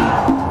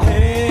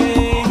 Hey,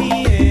 hey,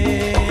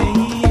 hey. Hey,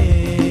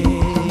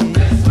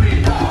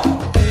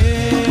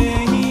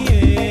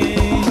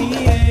 hey,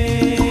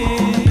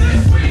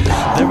 hey.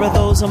 There are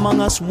those those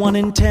among us 1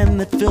 in 10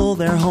 that fill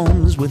their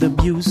homes with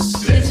abuse.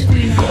 This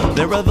we know.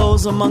 There are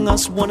those among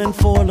us 1 in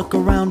 4, look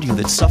around you,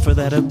 that suffer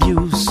that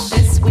abuse.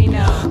 This we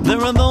know.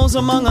 There are those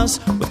among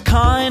us with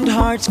kind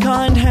hearts,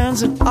 kind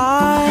hands and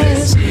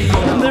eyes.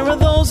 And there are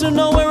those who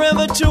know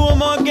wherever 2 or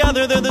more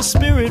gather, there the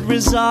Spirit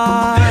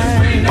resides.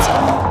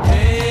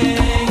 Hey.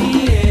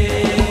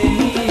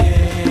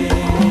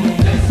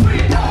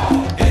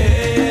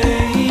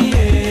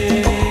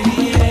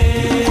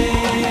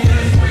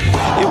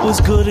 It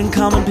was good and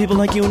common people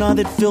like you and I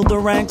that filled the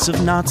ranks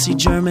of Nazi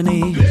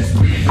Germany.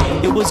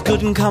 It was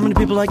good and common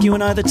people like you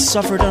and I that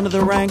suffered under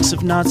the ranks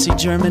of Nazi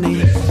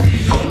Germany.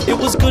 It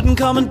was good and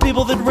common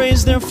people that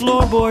raised their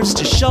floorboards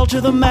to shelter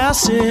the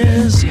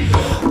masses.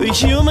 The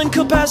human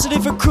capacity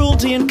for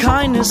cruelty and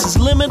kindness is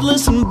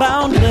limitless and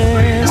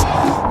boundless.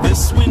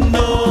 This we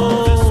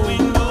know. This we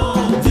know.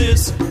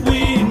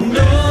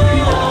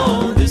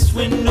 This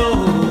we know.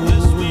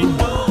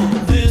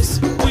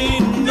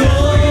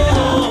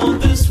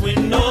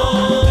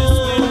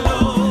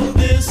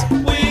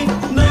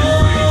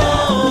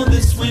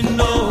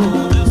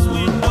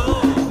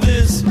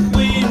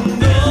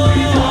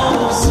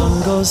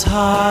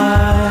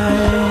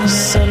 High,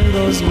 sun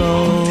goes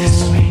low.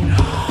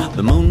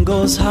 The moon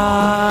goes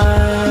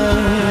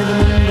high, the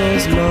moon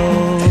goes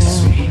low.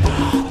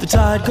 The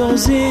tide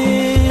goes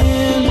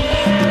in,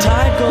 the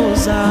tide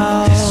goes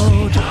out.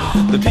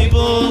 The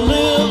people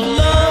live,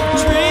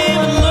 love, dream,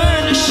 and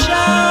learn to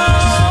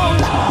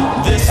shout.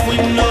 This we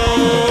know.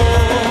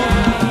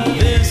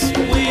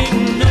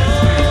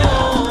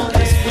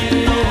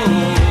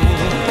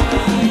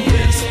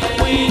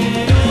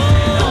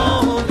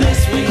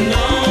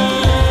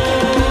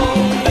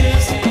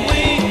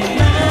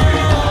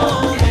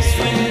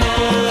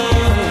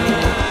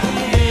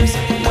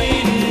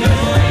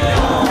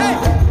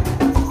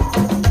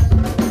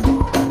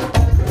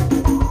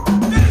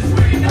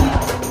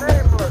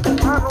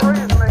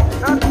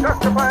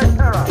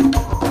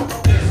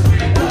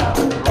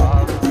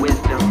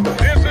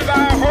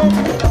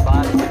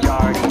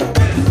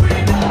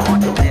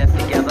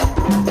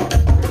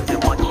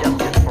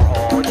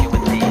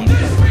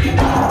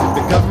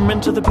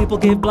 To the people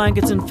gave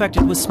blankets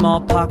infected with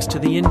smallpox to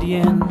the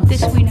Indians.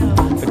 This we know.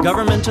 The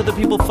government of the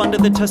people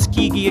funded the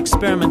Tuskegee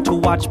experiment to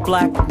watch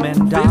black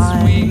men die.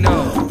 This we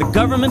know. The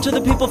government of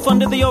the people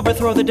funded the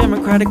overthrow of the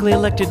democratically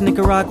elected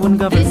Nicaraguan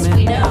government. This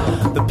we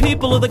know. The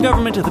people of the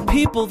government of the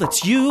people,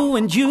 that's you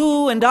and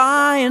you and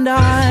I and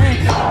I.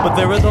 But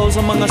there are those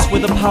among us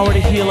with the power to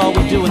heal all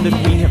we do and that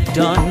we have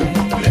done.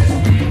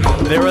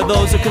 There are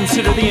those who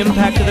consider the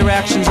impact of their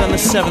actions on the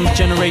 7th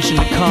generation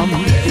to come.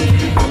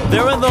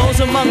 There are those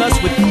among us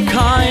with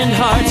kind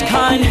hearts,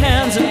 kind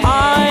hands and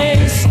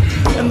eyes.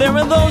 And there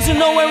are those who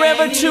know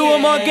wherever 2 or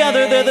more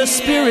gather, there the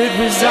Spirit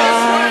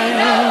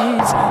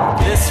resides.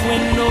 This we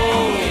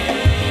know.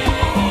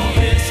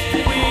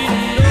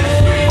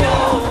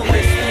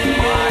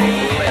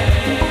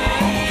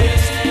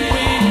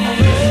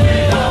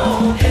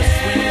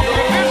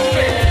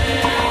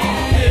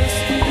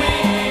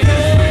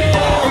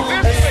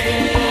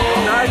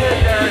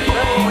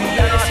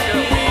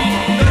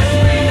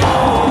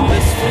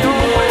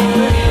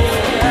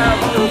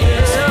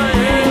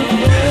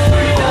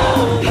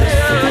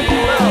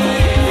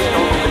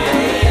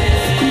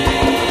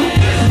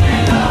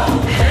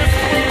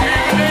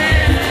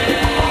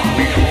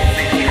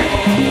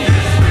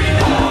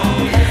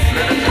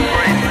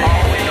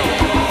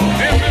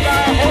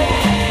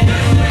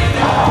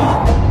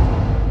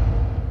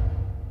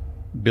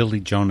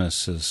 Billy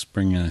Jonas is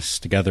bringing us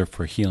together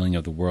for Healing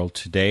of the World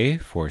today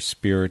for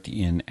Spirit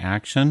in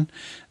Action.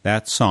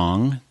 That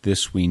song,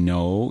 This We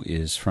Know,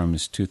 is from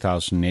his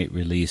 2008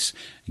 release,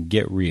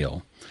 Get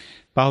Real.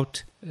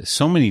 About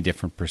so many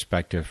different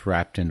perspectives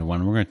wrapped into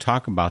one. We're going to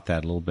talk about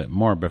that a little bit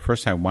more, but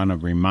first I want to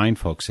remind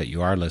folks that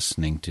you are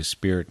listening to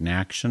Spirit in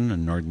Action, a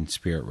Northern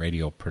Spirit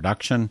Radio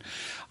production.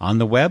 On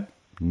the web,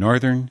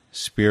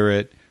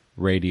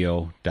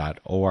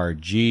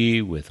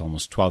 northernspiritradio.org, with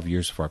almost 12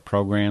 years of our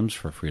programs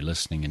for free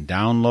listening and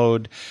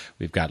download.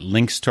 We've got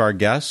links to our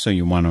guests, so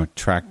you want to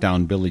track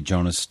down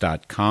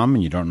BillyJonas.com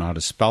and you don't know how to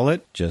spell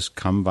it, just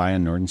come via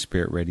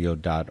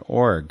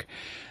northernspiritradio.org.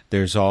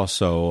 There's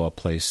also a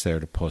place there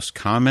to post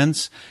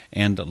comments,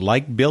 and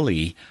like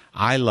Billy,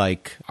 I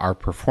like our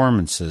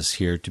performances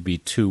here to be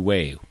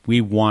two-way.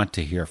 We want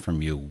to hear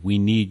from you. We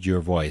need your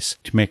voice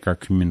to make our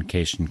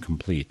communication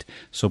complete.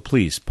 So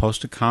please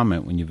post a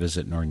comment when you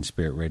visit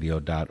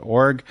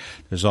northernspiritradio.org.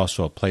 There's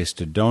also a place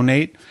to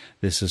donate.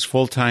 This is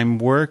full-time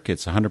work.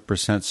 It's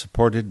 100%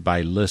 supported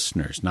by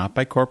listeners, not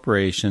by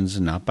corporations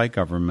and not by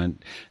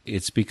government.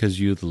 It's because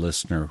you, the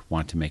listener,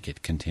 want to make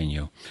it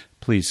continue.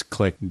 Please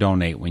click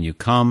donate when you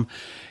come.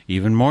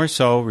 Even more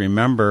so,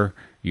 remember,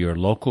 your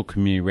local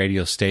community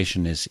radio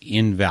station is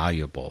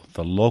invaluable.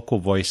 The local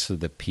voice of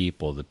the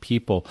people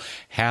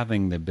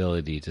having the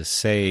ability to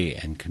say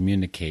and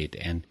communicate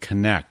and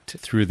connect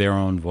through their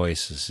own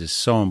voices is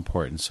so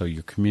important. So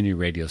your community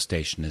radio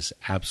station is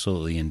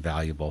absolutely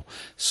invaluable.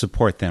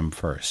 Support them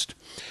first.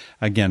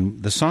 Again,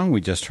 the song we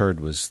just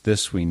heard was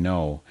This We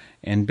Know,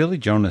 and Billy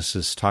Jonas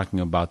is talking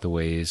about the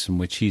ways in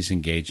which he's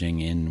engaging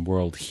in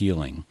world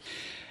healing.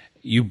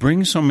 You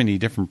bring so many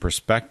different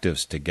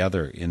perspectives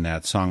together in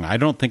that song. I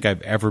don't think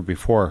I've ever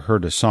before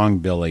heard a song,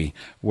 Billy,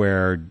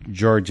 where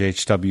George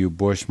H.W.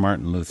 Bush,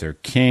 Martin Luther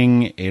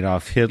King,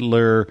 Adolf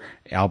Hitler,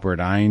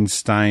 Albert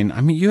Einstein, I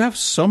mean, you have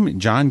so many,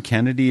 John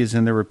Kennedy is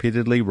in there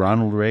repeatedly,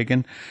 Ronald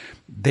Reagan.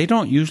 They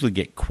don't usually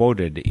get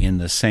quoted in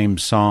the same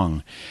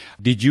song.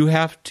 Did you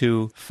have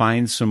to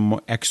find some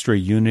extra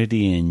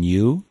unity in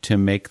you to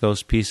make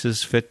those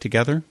pieces fit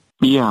together?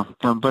 Yeah,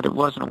 but it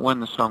wasn't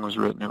when the song was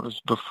written. It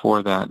was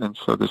before that, and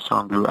so the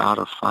song grew out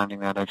of finding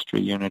that extra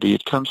unity.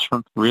 It comes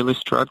from really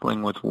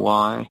struggling with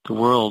why the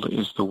world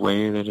is the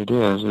way that it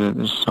is.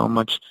 There's so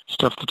much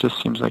stuff that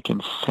just seems like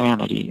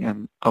insanity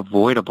and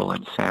avoidable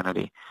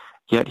insanity.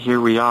 Yet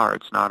here we are.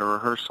 It's not a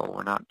rehearsal.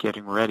 We're not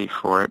getting ready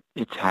for it.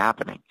 It's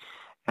happening.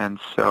 And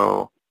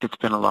so it's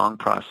been a long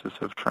process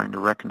of trying to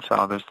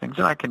reconcile those things,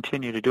 and I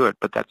continue to do it.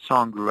 But that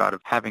song grew out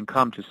of having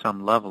come to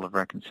some level of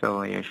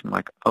reconciliation,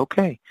 like,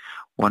 okay,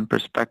 one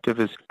perspective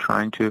is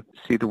trying to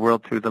see the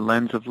world through the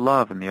lens of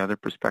love, and the other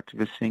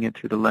perspective is seeing it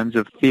through the lens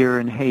of fear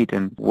and hate.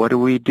 And what do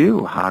we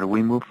do? How do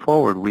we move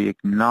forward? We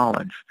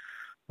acknowledge.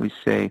 We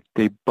say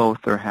they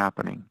both are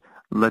happening.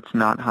 Let's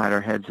not hide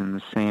our heads in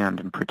the sand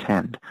and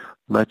pretend.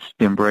 Let's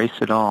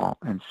embrace it all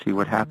and see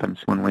what happens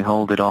when we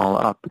hold it all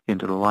up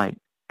into the light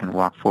and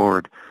walk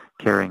forward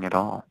carrying it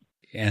all.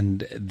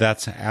 And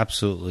that's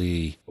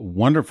absolutely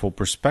wonderful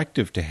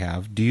perspective to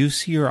have. Do you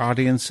see your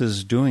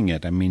audiences doing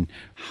it? I mean,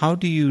 how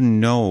do you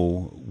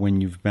know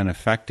when you've been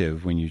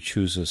effective when you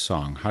choose a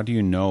song? How do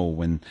you know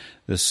when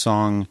the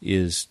song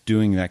is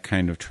doing that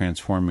kind of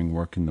transforming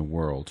work in the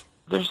world?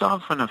 There's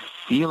often a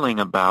feeling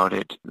about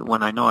it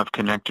when I know I've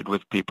connected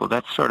with people.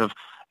 That's sort of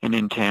an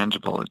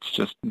intangible. It's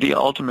just the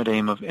ultimate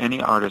aim of any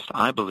artist,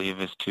 I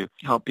believe, is to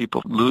help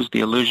people lose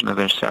the illusion of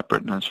their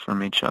separateness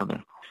from each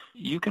other.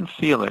 You can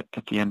feel it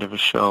at the end of a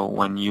show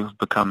when you've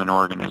become an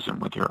organism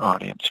with your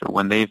audience, or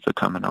when they've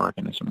become an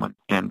organism,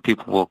 and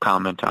people will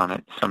comment on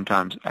it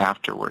sometimes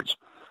afterwards.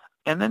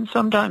 And then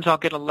sometimes I'll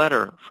get a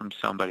letter from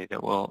somebody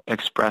that will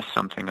express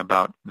something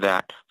about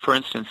that. For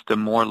instance, the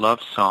More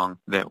Love song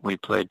that we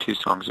played 2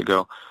 songs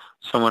ago,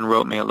 someone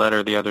wrote me a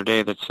letter the other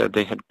day that said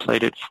they had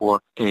played it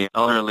for an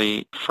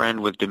elderly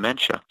friend with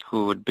dementia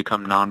who had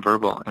become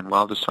nonverbal, and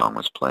while the song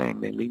was playing,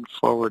 they leaned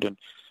forward and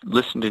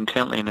listened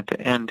intently, and at the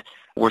end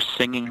were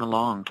singing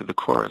along to the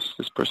chorus.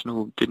 This person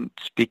who didn't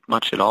speak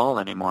much at all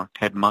anymore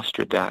had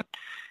mustered that.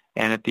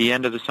 And at the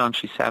end of the song,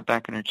 she sat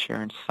back in her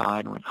chair and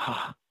sighed and went,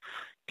 "Ah,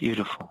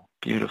 beautiful,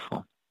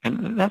 beautiful."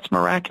 And that's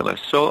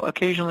miraculous. So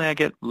occasionally I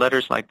get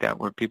letters like that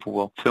where people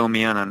will fill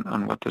me in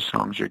on what the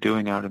songs are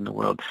doing out in the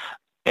world.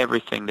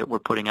 Everything that we're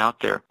putting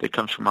out there that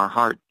comes from our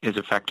heart is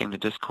affecting the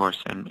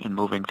discourse and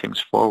moving things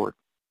forward.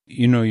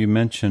 You know, you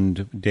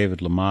mentioned David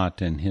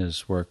Lamotte and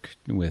his work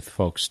with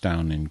folks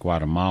down in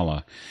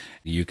Guatemala.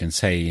 You can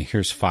say,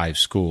 here's 5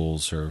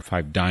 schools or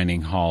 5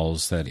 dining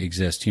halls that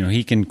exist. You know,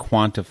 he can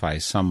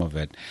quantify some of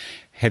it.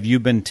 Have you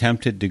been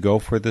tempted to go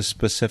for the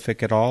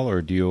specific at all,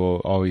 or do you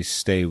always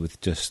stay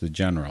with just the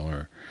general?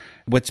 Or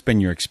what's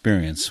been your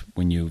experience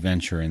when you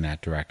venture in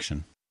that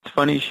direction? It's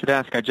funny you should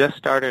ask. I just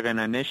started an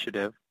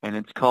initiative, and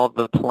it's called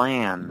The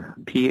Plan,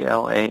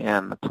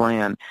 P-L-A-N, The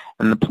Plan.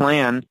 And the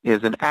Plan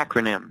is an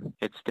acronym.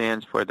 It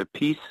stands for the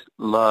Peace,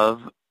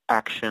 Love,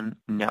 Action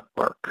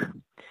Network.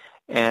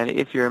 And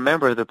if you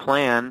remember the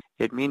plan,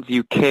 it means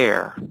you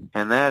care.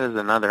 And that is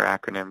another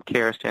acronym.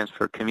 CARE stands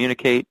for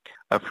communicate,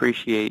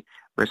 appreciate,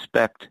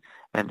 respect,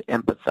 and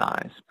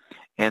empathize.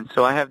 And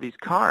so I have these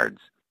cards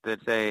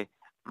that say,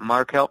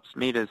 Mark helps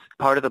meet as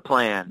part of the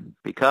plan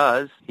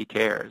because he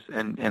cares,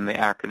 and the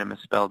acronym is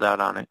spelled out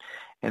on it.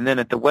 And then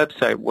at the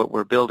website, what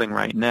we're building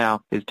right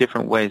now is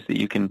different ways that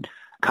you can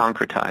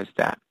concretize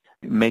that.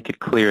 Make it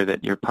clear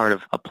that you're part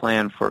of a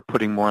plan for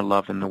putting more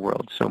love in the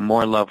world. So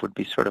more love would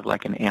be sort of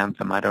like an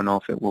anthem. I don't know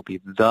if it will be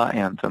the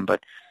anthem,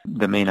 but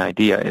the main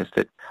idea is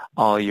that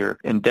all your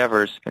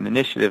endeavors and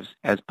initiatives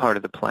as part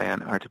of the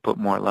plan are to put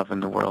more love in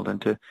the world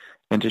and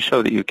to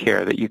show that you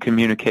care, that you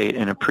communicate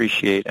and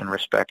appreciate and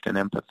respect and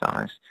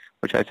empathize,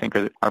 which I think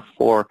are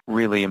 4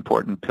 really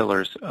important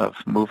pillars of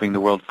moving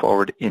the world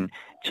forward in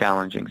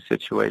challenging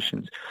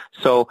situations.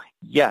 So,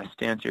 yes,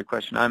 to answer your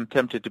question, I'm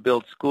tempted to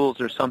build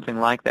schools or something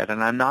like that,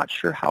 and I'm not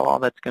sure how all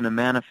that's going to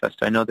manifest.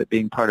 I know that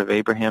being part of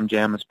Abraham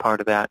Jam is part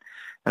of that,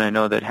 and I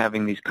know that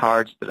having these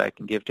cards that I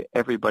can give to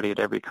everybody at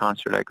every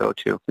concert I go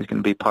to is going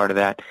to be part of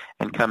that,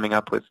 and coming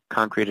up with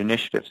concrete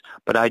initiatives.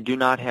 But I do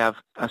not have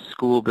a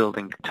school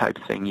building type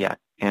thing yet.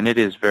 And it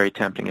is very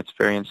tempting. It's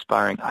very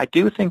inspiring. I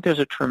do think there's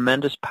a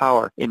tremendous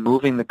power in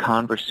moving the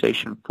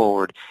conversation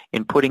forward,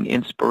 in putting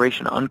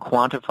inspiration,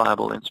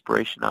 unquantifiable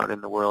inspiration out in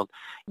the world,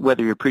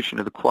 whether you're preaching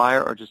to the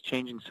choir or just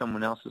changing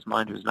someone else's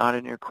mind who's not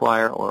in your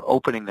choir, or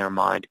opening their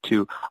mind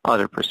to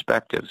other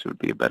perspectives would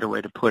be a better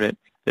way to put it.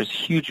 There's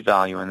huge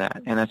value in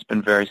that, and that's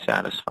been very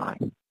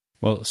satisfying.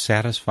 Well,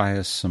 satisfy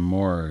us some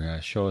more.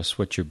 Show us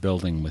what you're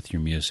building with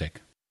your music.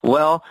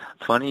 Well,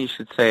 funny you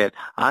should say it.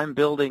 I'm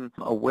building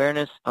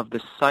awareness of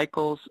the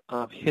cycles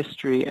of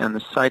history and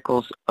the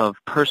cycles of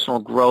personal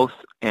growth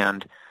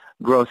and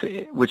growth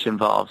which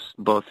involves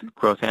both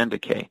growth and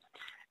decay.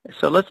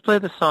 So let's play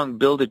the song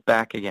Build It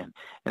Back Again.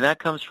 And that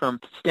comes from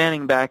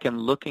standing back and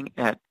looking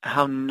at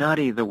how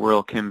nutty the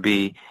world can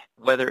be,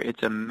 whether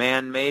it's a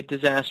man-made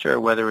disaster or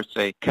whether it's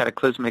a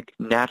cataclysmic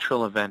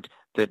natural event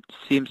that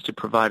seems to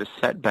provide a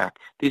setback.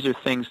 These are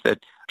things that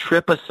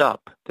trip us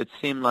up, that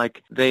seem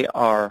like they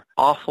are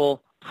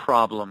awful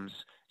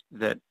problems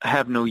that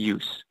have no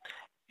use.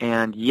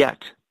 And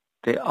yet,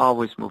 they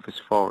always move us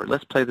forward.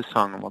 Let's play the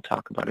song and we'll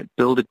talk about it.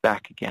 Build It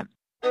Back Again.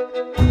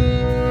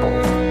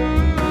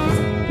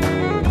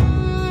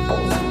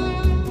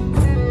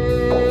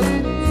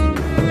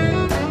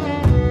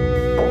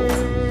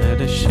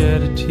 Let us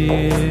shed a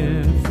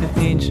tear for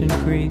ancient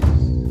Greece,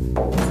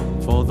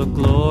 for the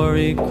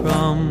glory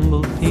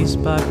crumbled piece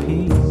by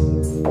piece,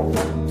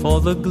 for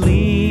the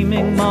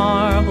gleaming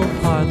marble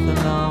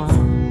Parthenon,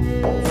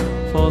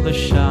 for the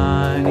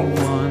shining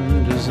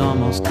wonders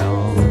almost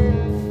gone.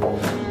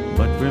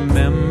 But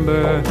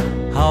remember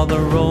how the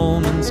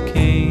Romans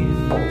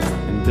came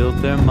and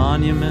built their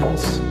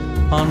monuments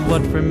on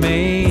what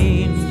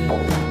remained,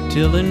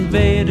 till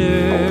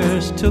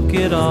invaders took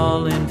it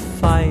all in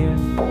fire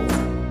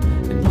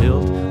and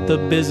built the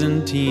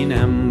Byzantine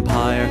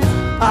Empire.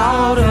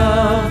 Out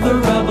of the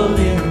rubble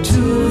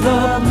into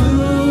the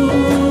blue,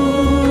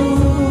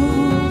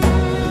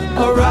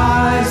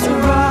 arise,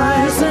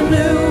 arise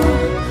anew,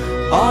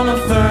 on a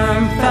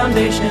firm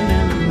foundation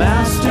and a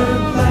master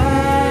plan.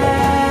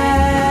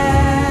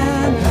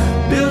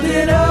 Build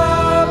it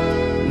up,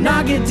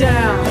 knock it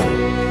down,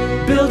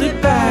 build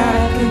it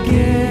back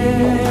again.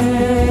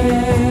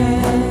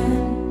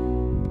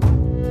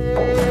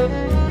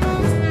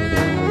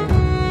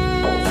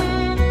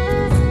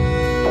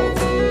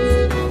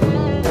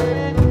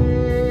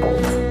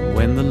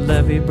 When the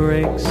levee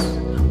breaks,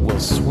 we'll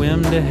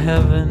swim to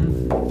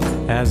heaven,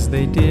 as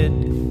they did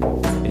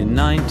in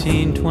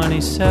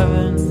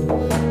 1927.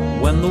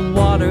 When the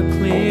water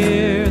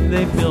cleared,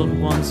 they built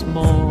once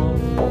more,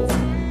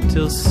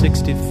 till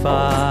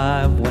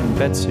 65 when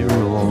Betsy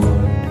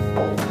roared.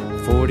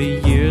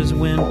 40 years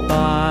went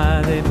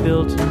by, they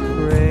built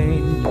and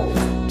prayed,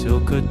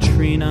 till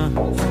Katrina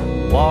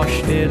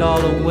washed it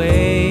all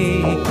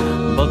away.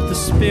 But the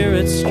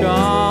spirit's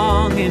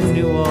strong in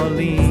New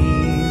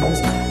Orleans,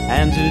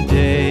 and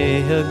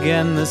today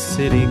again the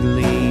city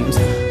gleams.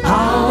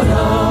 Out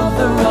of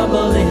the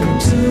rubble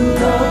into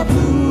the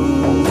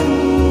blue,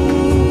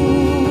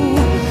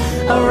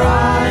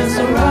 arise,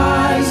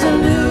 arise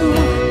anew,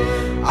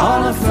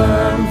 on a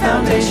firm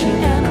foundation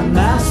and a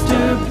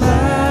master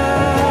plan.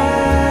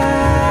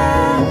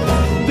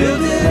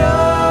 Build it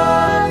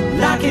up,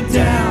 knock it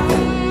down,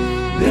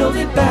 build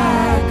it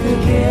back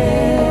again.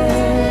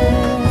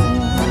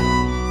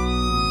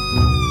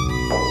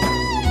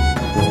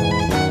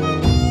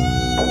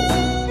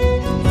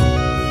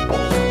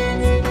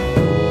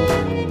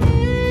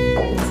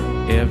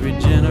 Every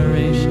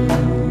generation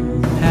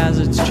has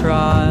its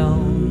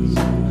trials.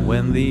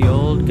 When the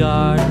old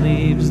guard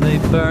leaves, they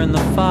burn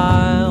the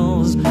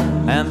files,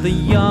 and the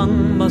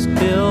young must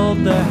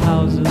build their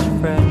houses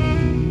fresh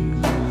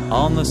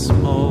on the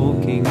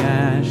smoking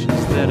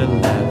ashes that are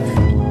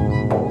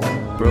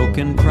left.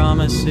 Broken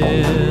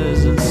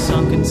promises and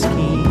sunken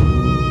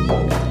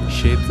schemes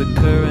shape the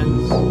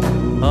currents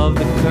of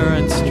the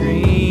current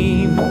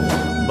stream.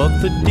 But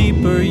the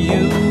deeper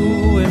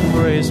you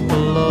embrace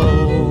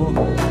below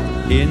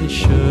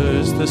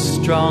ensures the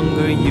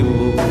stronger you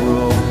will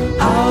grow.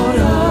 Out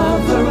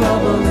of the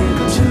rubble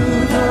into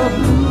the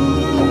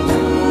blue,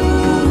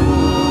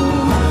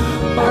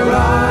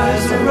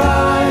 arise,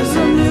 arise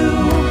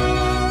anew,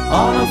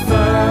 on a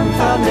firm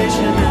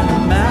foundation and a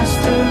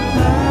master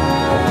plan.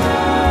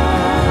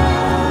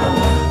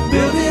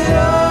 Build it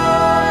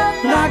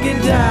up, knock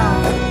it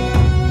down,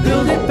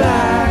 build it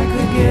back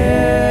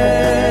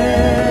again.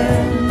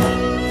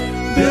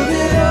 Build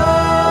it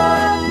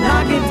up,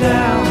 knock it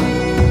down,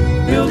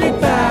 build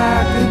it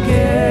back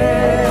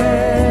again.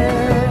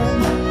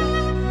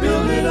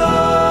 Build it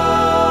up.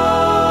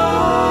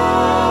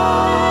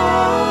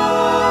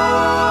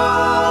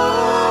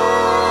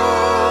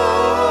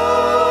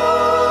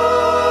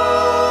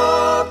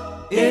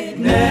 It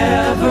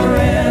never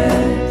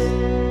ends.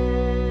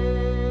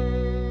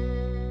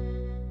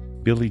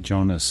 Billy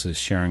Jonas is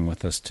sharing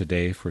with us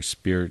today for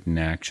Spirit in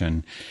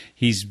Action.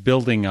 He's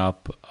building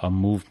up a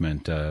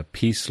movement, a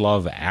Peace,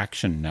 Love,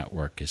 Action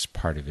Network is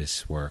part of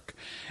his work.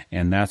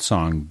 And that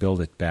song,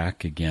 Build It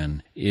Back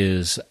Again,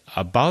 is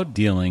about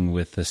dealing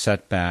with the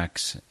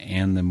setbacks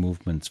and the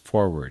movements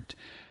forward.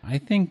 I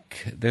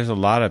think there's a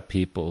lot of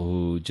people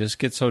who just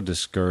get so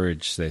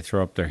discouraged, they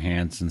throw up their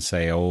hands and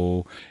say,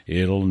 oh,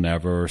 it'll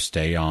never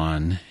stay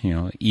on,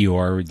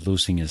 Eeyore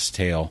losing his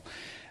tail.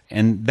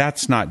 And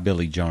that's not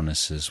Billy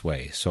Jonas's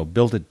way. So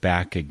Build It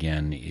Back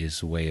Again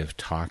is a way of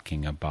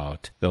talking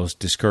about those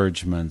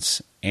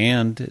discouragements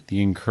and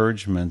the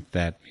encouragement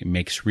that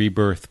makes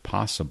rebirth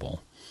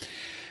possible.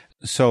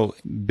 So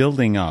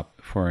building up,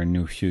 for a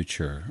new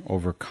future,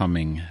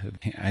 overcoming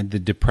the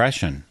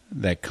depression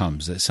that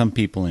comes, that some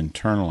people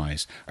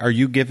internalize. Are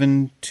you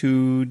given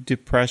to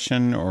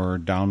depression or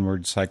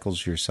downward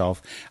cycles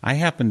yourself? I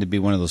happen to be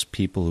one of those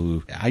people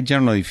who, I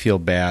generally feel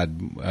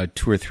bad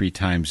 2 or 3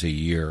 times a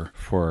year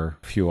for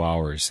a few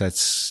hours.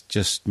 That's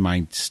just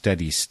my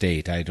steady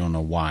state. I don't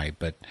know why,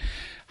 but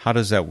how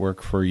does that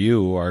work for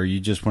you? Are you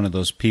just one of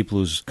those people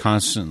who's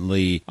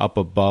constantly up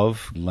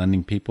above,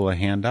 lending people a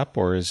hand up,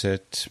 or is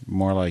it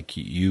more like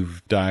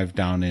you've dived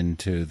down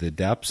into the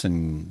depths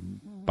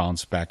and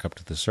bounced back up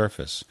to the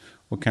surface?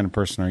 What kind of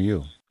person are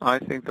you? I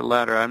think the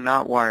latter. I'm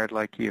not wired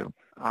like you.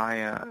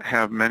 I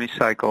have many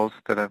cycles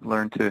that I've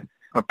learned to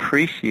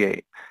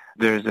appreciate.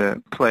 There's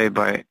a play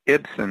by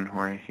Ibsen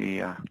where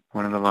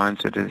one of the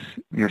lines that is,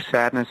 "Your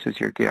sadness is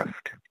your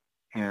gift."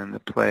 And the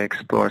play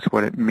explores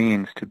what it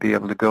means to be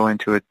able to go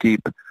into a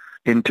deep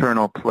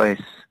internal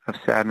place of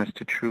sadness,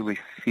 to truly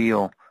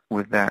feel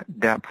with that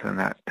depth and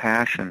that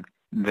passion,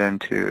 then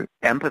to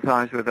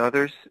empathize with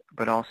others,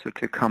 but also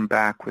to come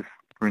back with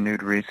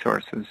renewed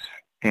resources.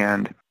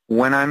 And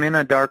when I'm in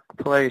a dark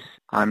place,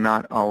 I'm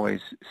not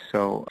always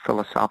so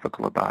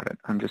philosophical about it.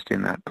 I'm just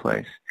in that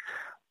place.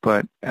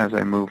 But as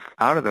I move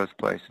out of those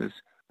places,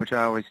 which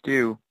I always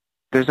do,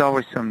 there's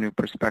always some new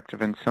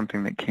perspective and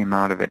something that came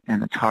out of it,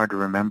 and it's hard to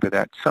remember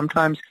that.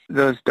 Sometimes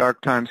those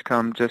dark times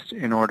come just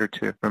in order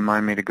to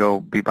remind me to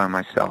go be by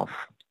myself.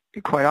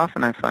 Quite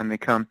often I find they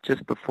come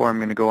just before I'm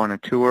going to go on a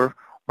tour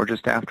or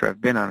just after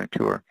I've been on a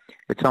tour.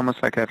 It's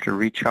almost like I have to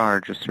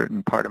recharge a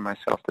certain part of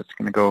myself that's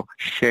going to go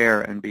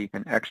share and be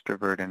an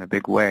extrovert in a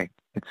big way.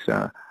 It's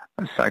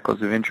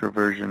cycles of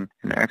introversion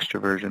and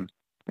extroversion,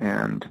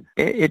 and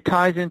it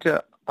ties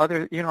into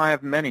other, I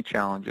have many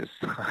challenges.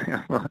 I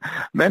have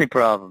many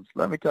problems.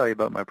 Let me tell you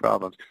about my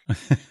problems.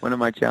 One of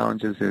my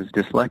challenges is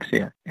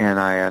dyslexia, and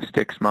I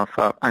stick stuff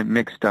up. I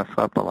mix stuff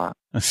up a lot.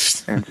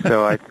 And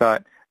so I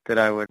thought that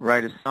I would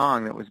write a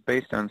song that was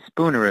based on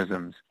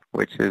spoonerisms,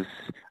 which is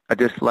a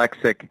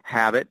dyslexic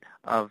habit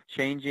of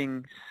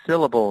changing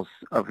syllables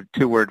of a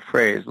 2-word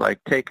phrase,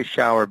 like take a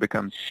shower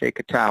becomes shake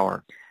a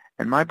tower.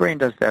 And my brain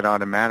does that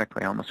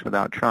automatically, almost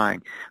without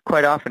trying.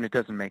 Quite often it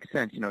doesn't make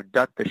sense.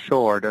 Dut the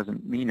shore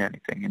doesn't mean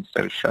anything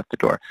instead of shut the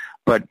door.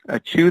 But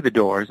chew the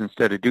doors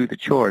instead of do the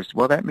chores,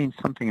 well, that means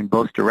something in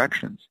both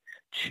directions.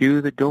 Chew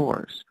the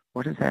doors.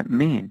 What does that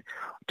mean?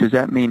 Does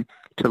that mean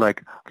to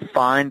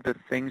find the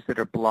things that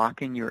are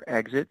blocking your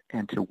exit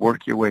and to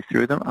work your way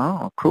through them?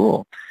 Oh,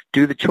 cool.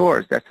 Do the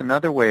chores. That's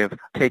another way of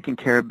taking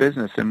care of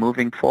business and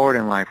moving forward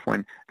in life.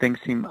 When things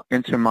seem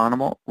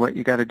insurmountable, what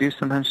you got to do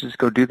sometimes is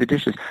go do the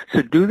dishes.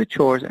 So do the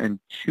chores and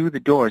chew the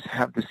doors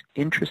have this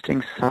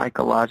interesting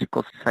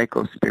psychological,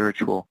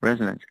 psycho-spiritual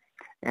resonance.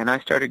 And I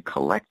started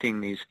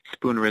collecting these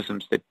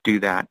spoonerisms that do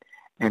that.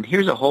 And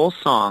here's a whole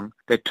song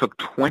that took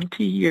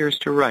 20 years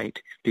to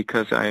write,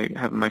 because I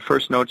have my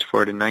first notes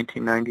for it in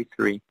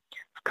 1993,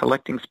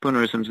 collecting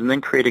spoonerisms and then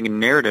creating a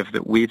narrative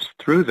that weaves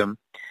through them.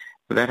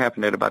 So that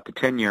happened at about the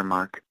 10-year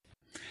mark.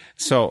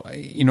 So,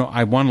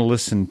 I want to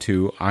listen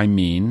to I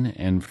Mean,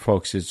 and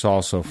folks, it's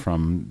also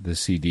from the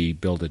CD,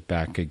 Build It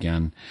Back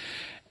Again.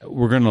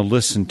 We're going to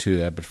listen to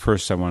that, but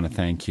first I want to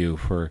thank you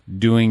for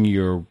doing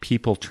your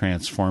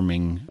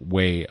people-transforming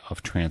way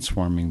of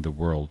transforming the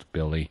world,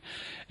 Billy.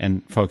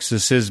 And folks,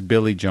 this is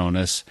Billy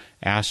Jonas.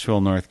 Asheville,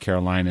 North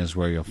Carolina is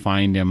where you'll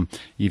find him.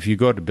 If you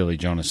go to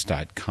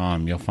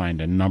billyjonas.com, you'll find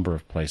a number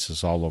of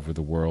places all over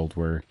the world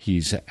where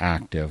he's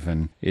active,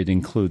 and it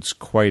includes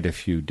quite a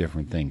few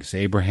different things.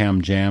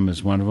 Abraham Jam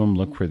is one of them.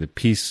 Look for the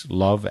Peace,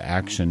 Love,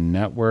 Action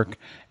Network,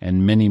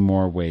 and many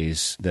more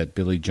ways that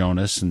Billy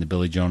Jonas and the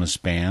Billy Jonas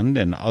Band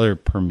and other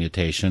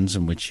permutations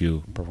in which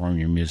you perform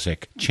your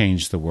music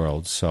change the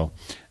world. So,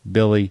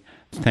 Billy,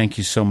 thank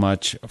you so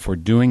much for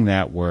doing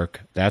that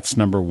work. That's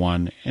number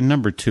one. And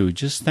number two,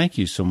 just thank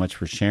you so much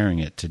for sharing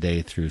it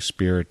today through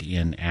Spirit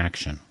in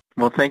Action.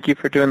 Well, thank you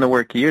for doing the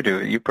work you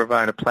do. You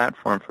provide a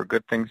platform for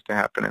good things to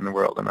happen in the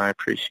world, and I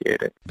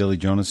appreciate it.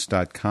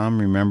 BillyJonas.com,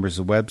 remember, is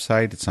a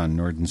website. It's on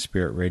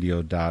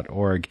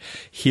NorthernSpiritRadio.org.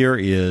 Here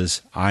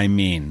is I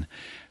Mean.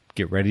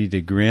 Get ready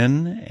to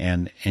grin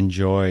and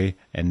enjoy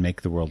and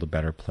make the world a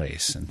better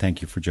place. And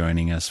thank you for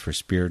joining us for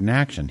Spirit in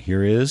Action.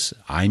 Here is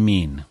I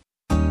Mean.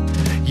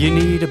 You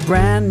need a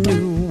brand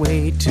new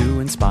way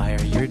to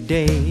inspire your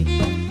day.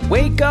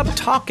 Wake up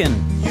talking.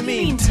 You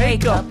mean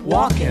take up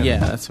walking? Yeah,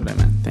 that's what I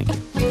meant. Thank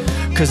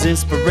you. 'Cause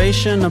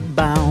inspiration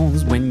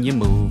abounds when you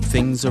move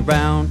things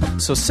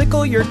around. So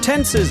sickle your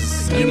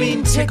tenses. You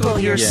mean tickle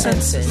your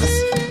senses?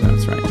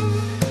 That's right.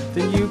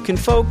 Then you can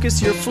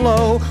focus your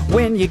flow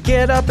when you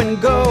get up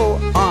and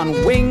go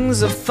on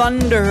wings of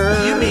thunder.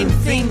 You mean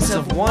things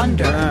of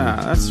wonder?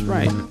 Ah, that's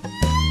right.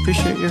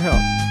 Appreciate your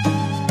help.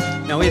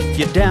 Now if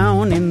you're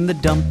down in the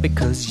dump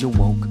because you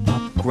woke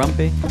up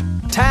grumpy,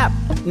 tap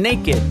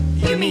naked.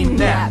 You mean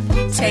nap,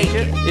 take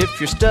it. If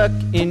you're stuck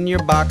in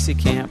your box, you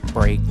can't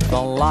break the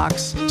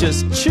locks.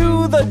 Just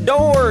chew the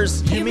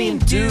doors. You mean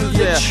do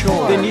the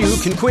chores. Then you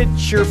can quit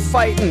your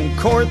fighting,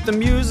 court the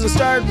muse and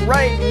start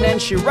writing.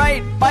 And she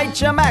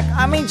bite your mac.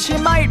 I mean, she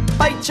might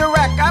bite your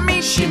rack. I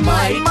mean, she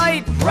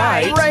might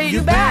write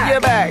you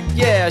back.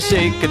 Yeah,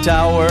 shake a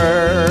tower.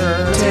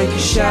 Take a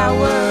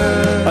shower.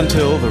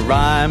 Until the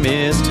rhyme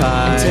is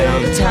tight.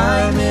 Until the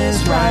time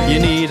is right. You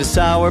need a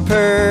sour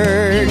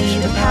purge. You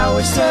need a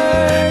power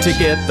surge. To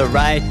get the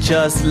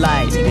righteous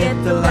light. To get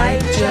the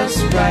light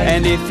just right.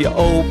 And if you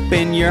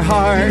open your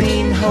heart. You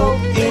mean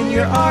hope in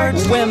your art.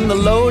 When the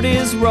load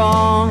is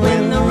wrong.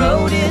 When the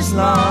road is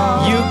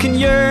long. You can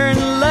yearn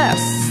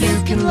less.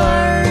 You can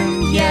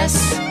learn,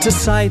 yes. To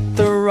cite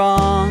the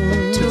wrong.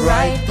 To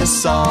write the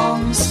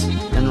songs.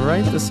 And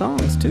write the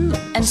songs too.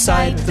 And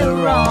cite the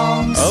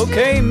wrongs.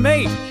 Okay,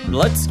 mate,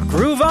 let's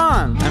groove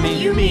on. I mean,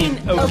 you mean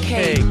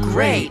okay,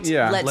 great.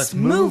 Yeah, let's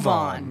move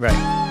on.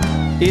 Right.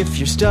 If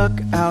you're stuck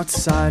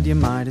outside, you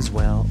might as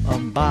well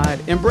abide.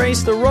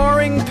 Embrace the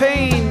roaring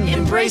pain.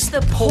 Embrace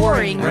the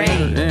pouring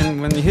rain.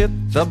 And when you hit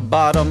the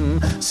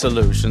bottom,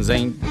 solutions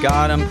ain't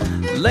got 'em.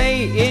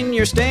 Lay in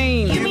your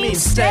stain. You mean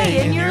stay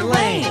in your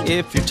lane.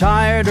 If you're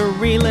tired of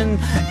reeling,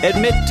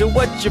 admit to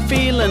what you're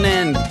feeling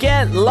and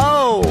get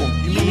low.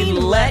 You mean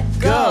let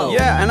go.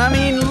 Yeah, and I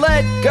mean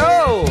let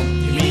go.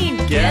 You mean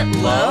get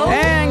low.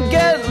 And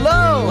get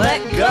low.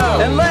 Let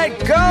go. And let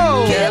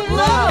go. Get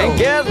low. And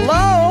get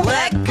low.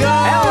 Let go.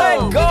 And let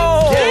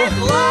go. Get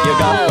low. You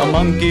got the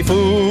monkey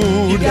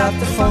food. You got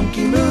the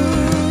funky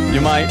mood.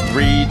 You might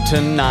read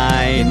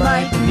tonight. You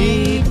might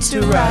need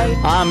to write.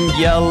 I'm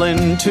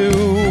yelling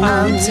too.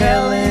 I'm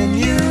telling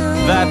you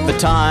that the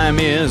time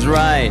is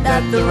right.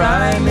 That the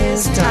rhyme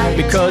is tight.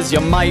 Because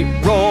you might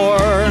roar.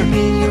 You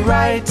mean you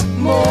write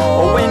more.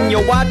 Or when you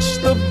watch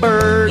the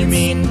birds. You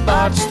mean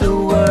botch the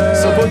words.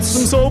 So put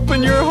some soap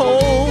in your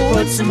hole.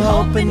 Put some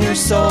hope in your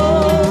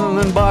soul.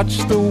 And botch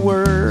the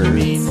words. You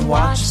mean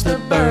watch the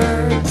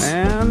birds.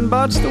 And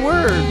botch the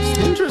words.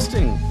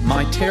 Interesting.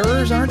 My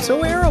terrors aren't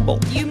so arable.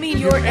 You mean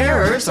your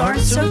errors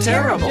aren't so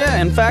terrible. Yeah,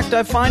 in fact,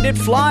 I find it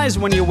flies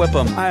when you whip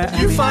them.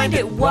 You find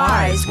it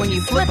wise when you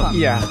flip them.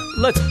 Yeah,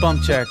 let's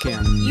bump jack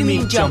in. You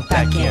mean jump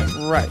back in.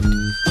 Right.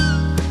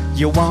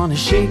 You wanna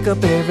shake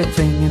up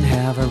everything and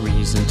have a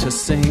reason to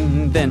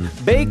sing. Then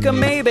bake a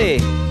maybe.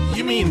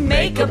 You mean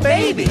make a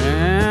baby.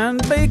 And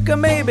bake a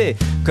maybe.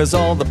 'Cause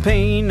all the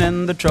pain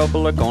and the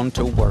trouble are going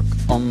to work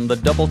on the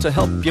double to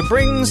help you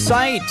bring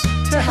sight.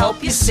 To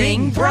help you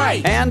sing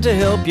bright. And to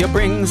help you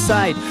bring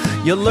sight.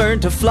 You'll learn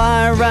to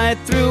fly right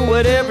through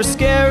whatever's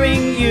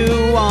scaring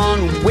you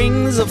on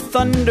wings of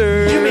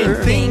thunder. You mean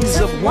things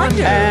of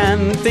wonder.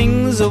 And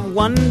things of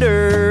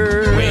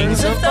wonder.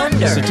 Wings of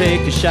thunder. So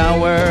take a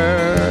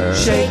shower.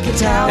 Shake a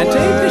tower. And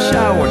take a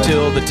shower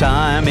till the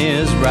time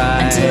is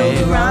right. Until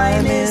the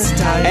rhyme is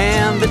tight.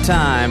 And the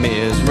time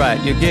is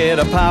right. You get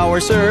a power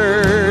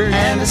surge.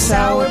 And a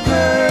sour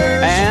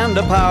purge. And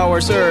a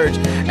power surge.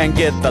 And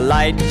get the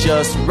light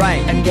just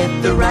right. And get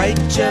the right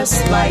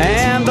just light.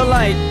 And the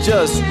light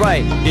just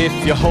right. If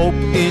you hope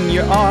in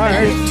your art.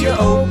 And if you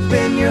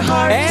open your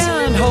heart.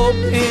 And hope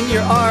in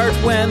your art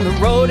when the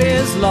road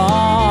is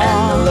long.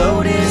 And the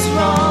load is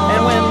wrong.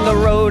 And when the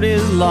road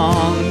is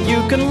long,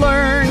 you can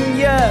learn,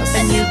 yes.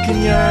 And you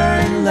can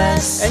yearn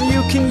less. And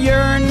you can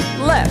yearn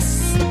less.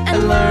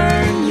 And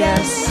learn,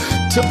 yes.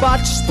 To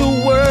botch the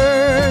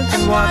words.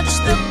 And watch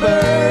the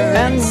birds.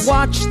 And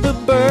watch the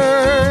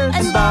birds.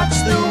 And botch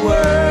the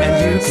words. And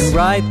you can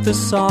write the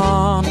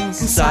songs.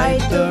 And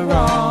cite the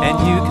wrong. And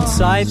you can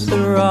cite the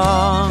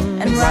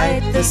wrong. And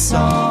write the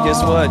song.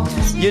 Guess what?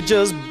 You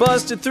just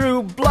busted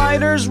through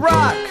Blighter's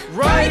Rock.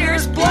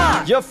 Writer's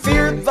block. You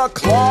feared the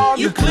clog.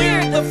 You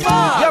cleared the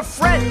fog. You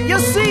fret, you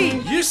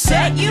see. You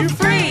set you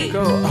free.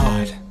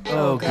 God.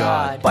 Oh,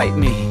 God. Bite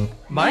me.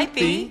 Might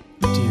be.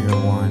 Dear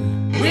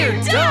one. We're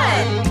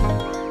done.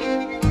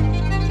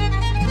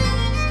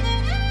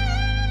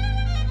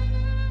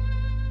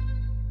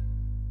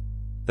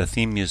 The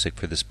theme music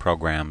for this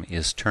program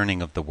is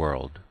Turning of the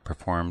World,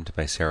 performed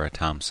by Sarah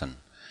Thompson.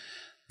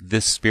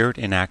 This Spirit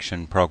in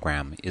Action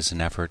program is an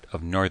effort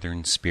of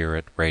Northern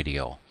Spirit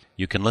Radio.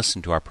 You can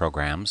listen to our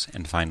programs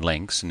and find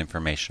links and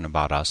information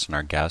about us and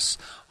our guests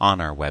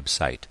on our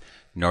website,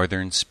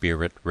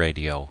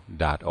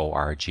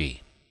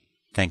 northernspiritradio.org.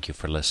 Thank you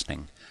for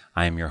listening.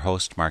 I am your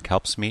host, Mark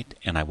Helpsmeet,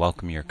 and I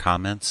welcome your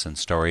comments and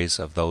stories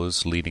of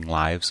those leading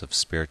lives of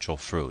spiritual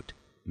fruit.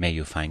 May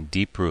you find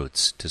deep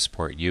roots to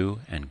support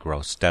you and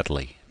grow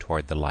steadily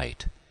toward the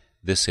light.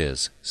 This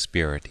is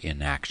Spirit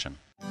in Action.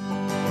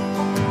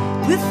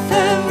 With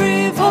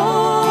every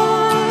voice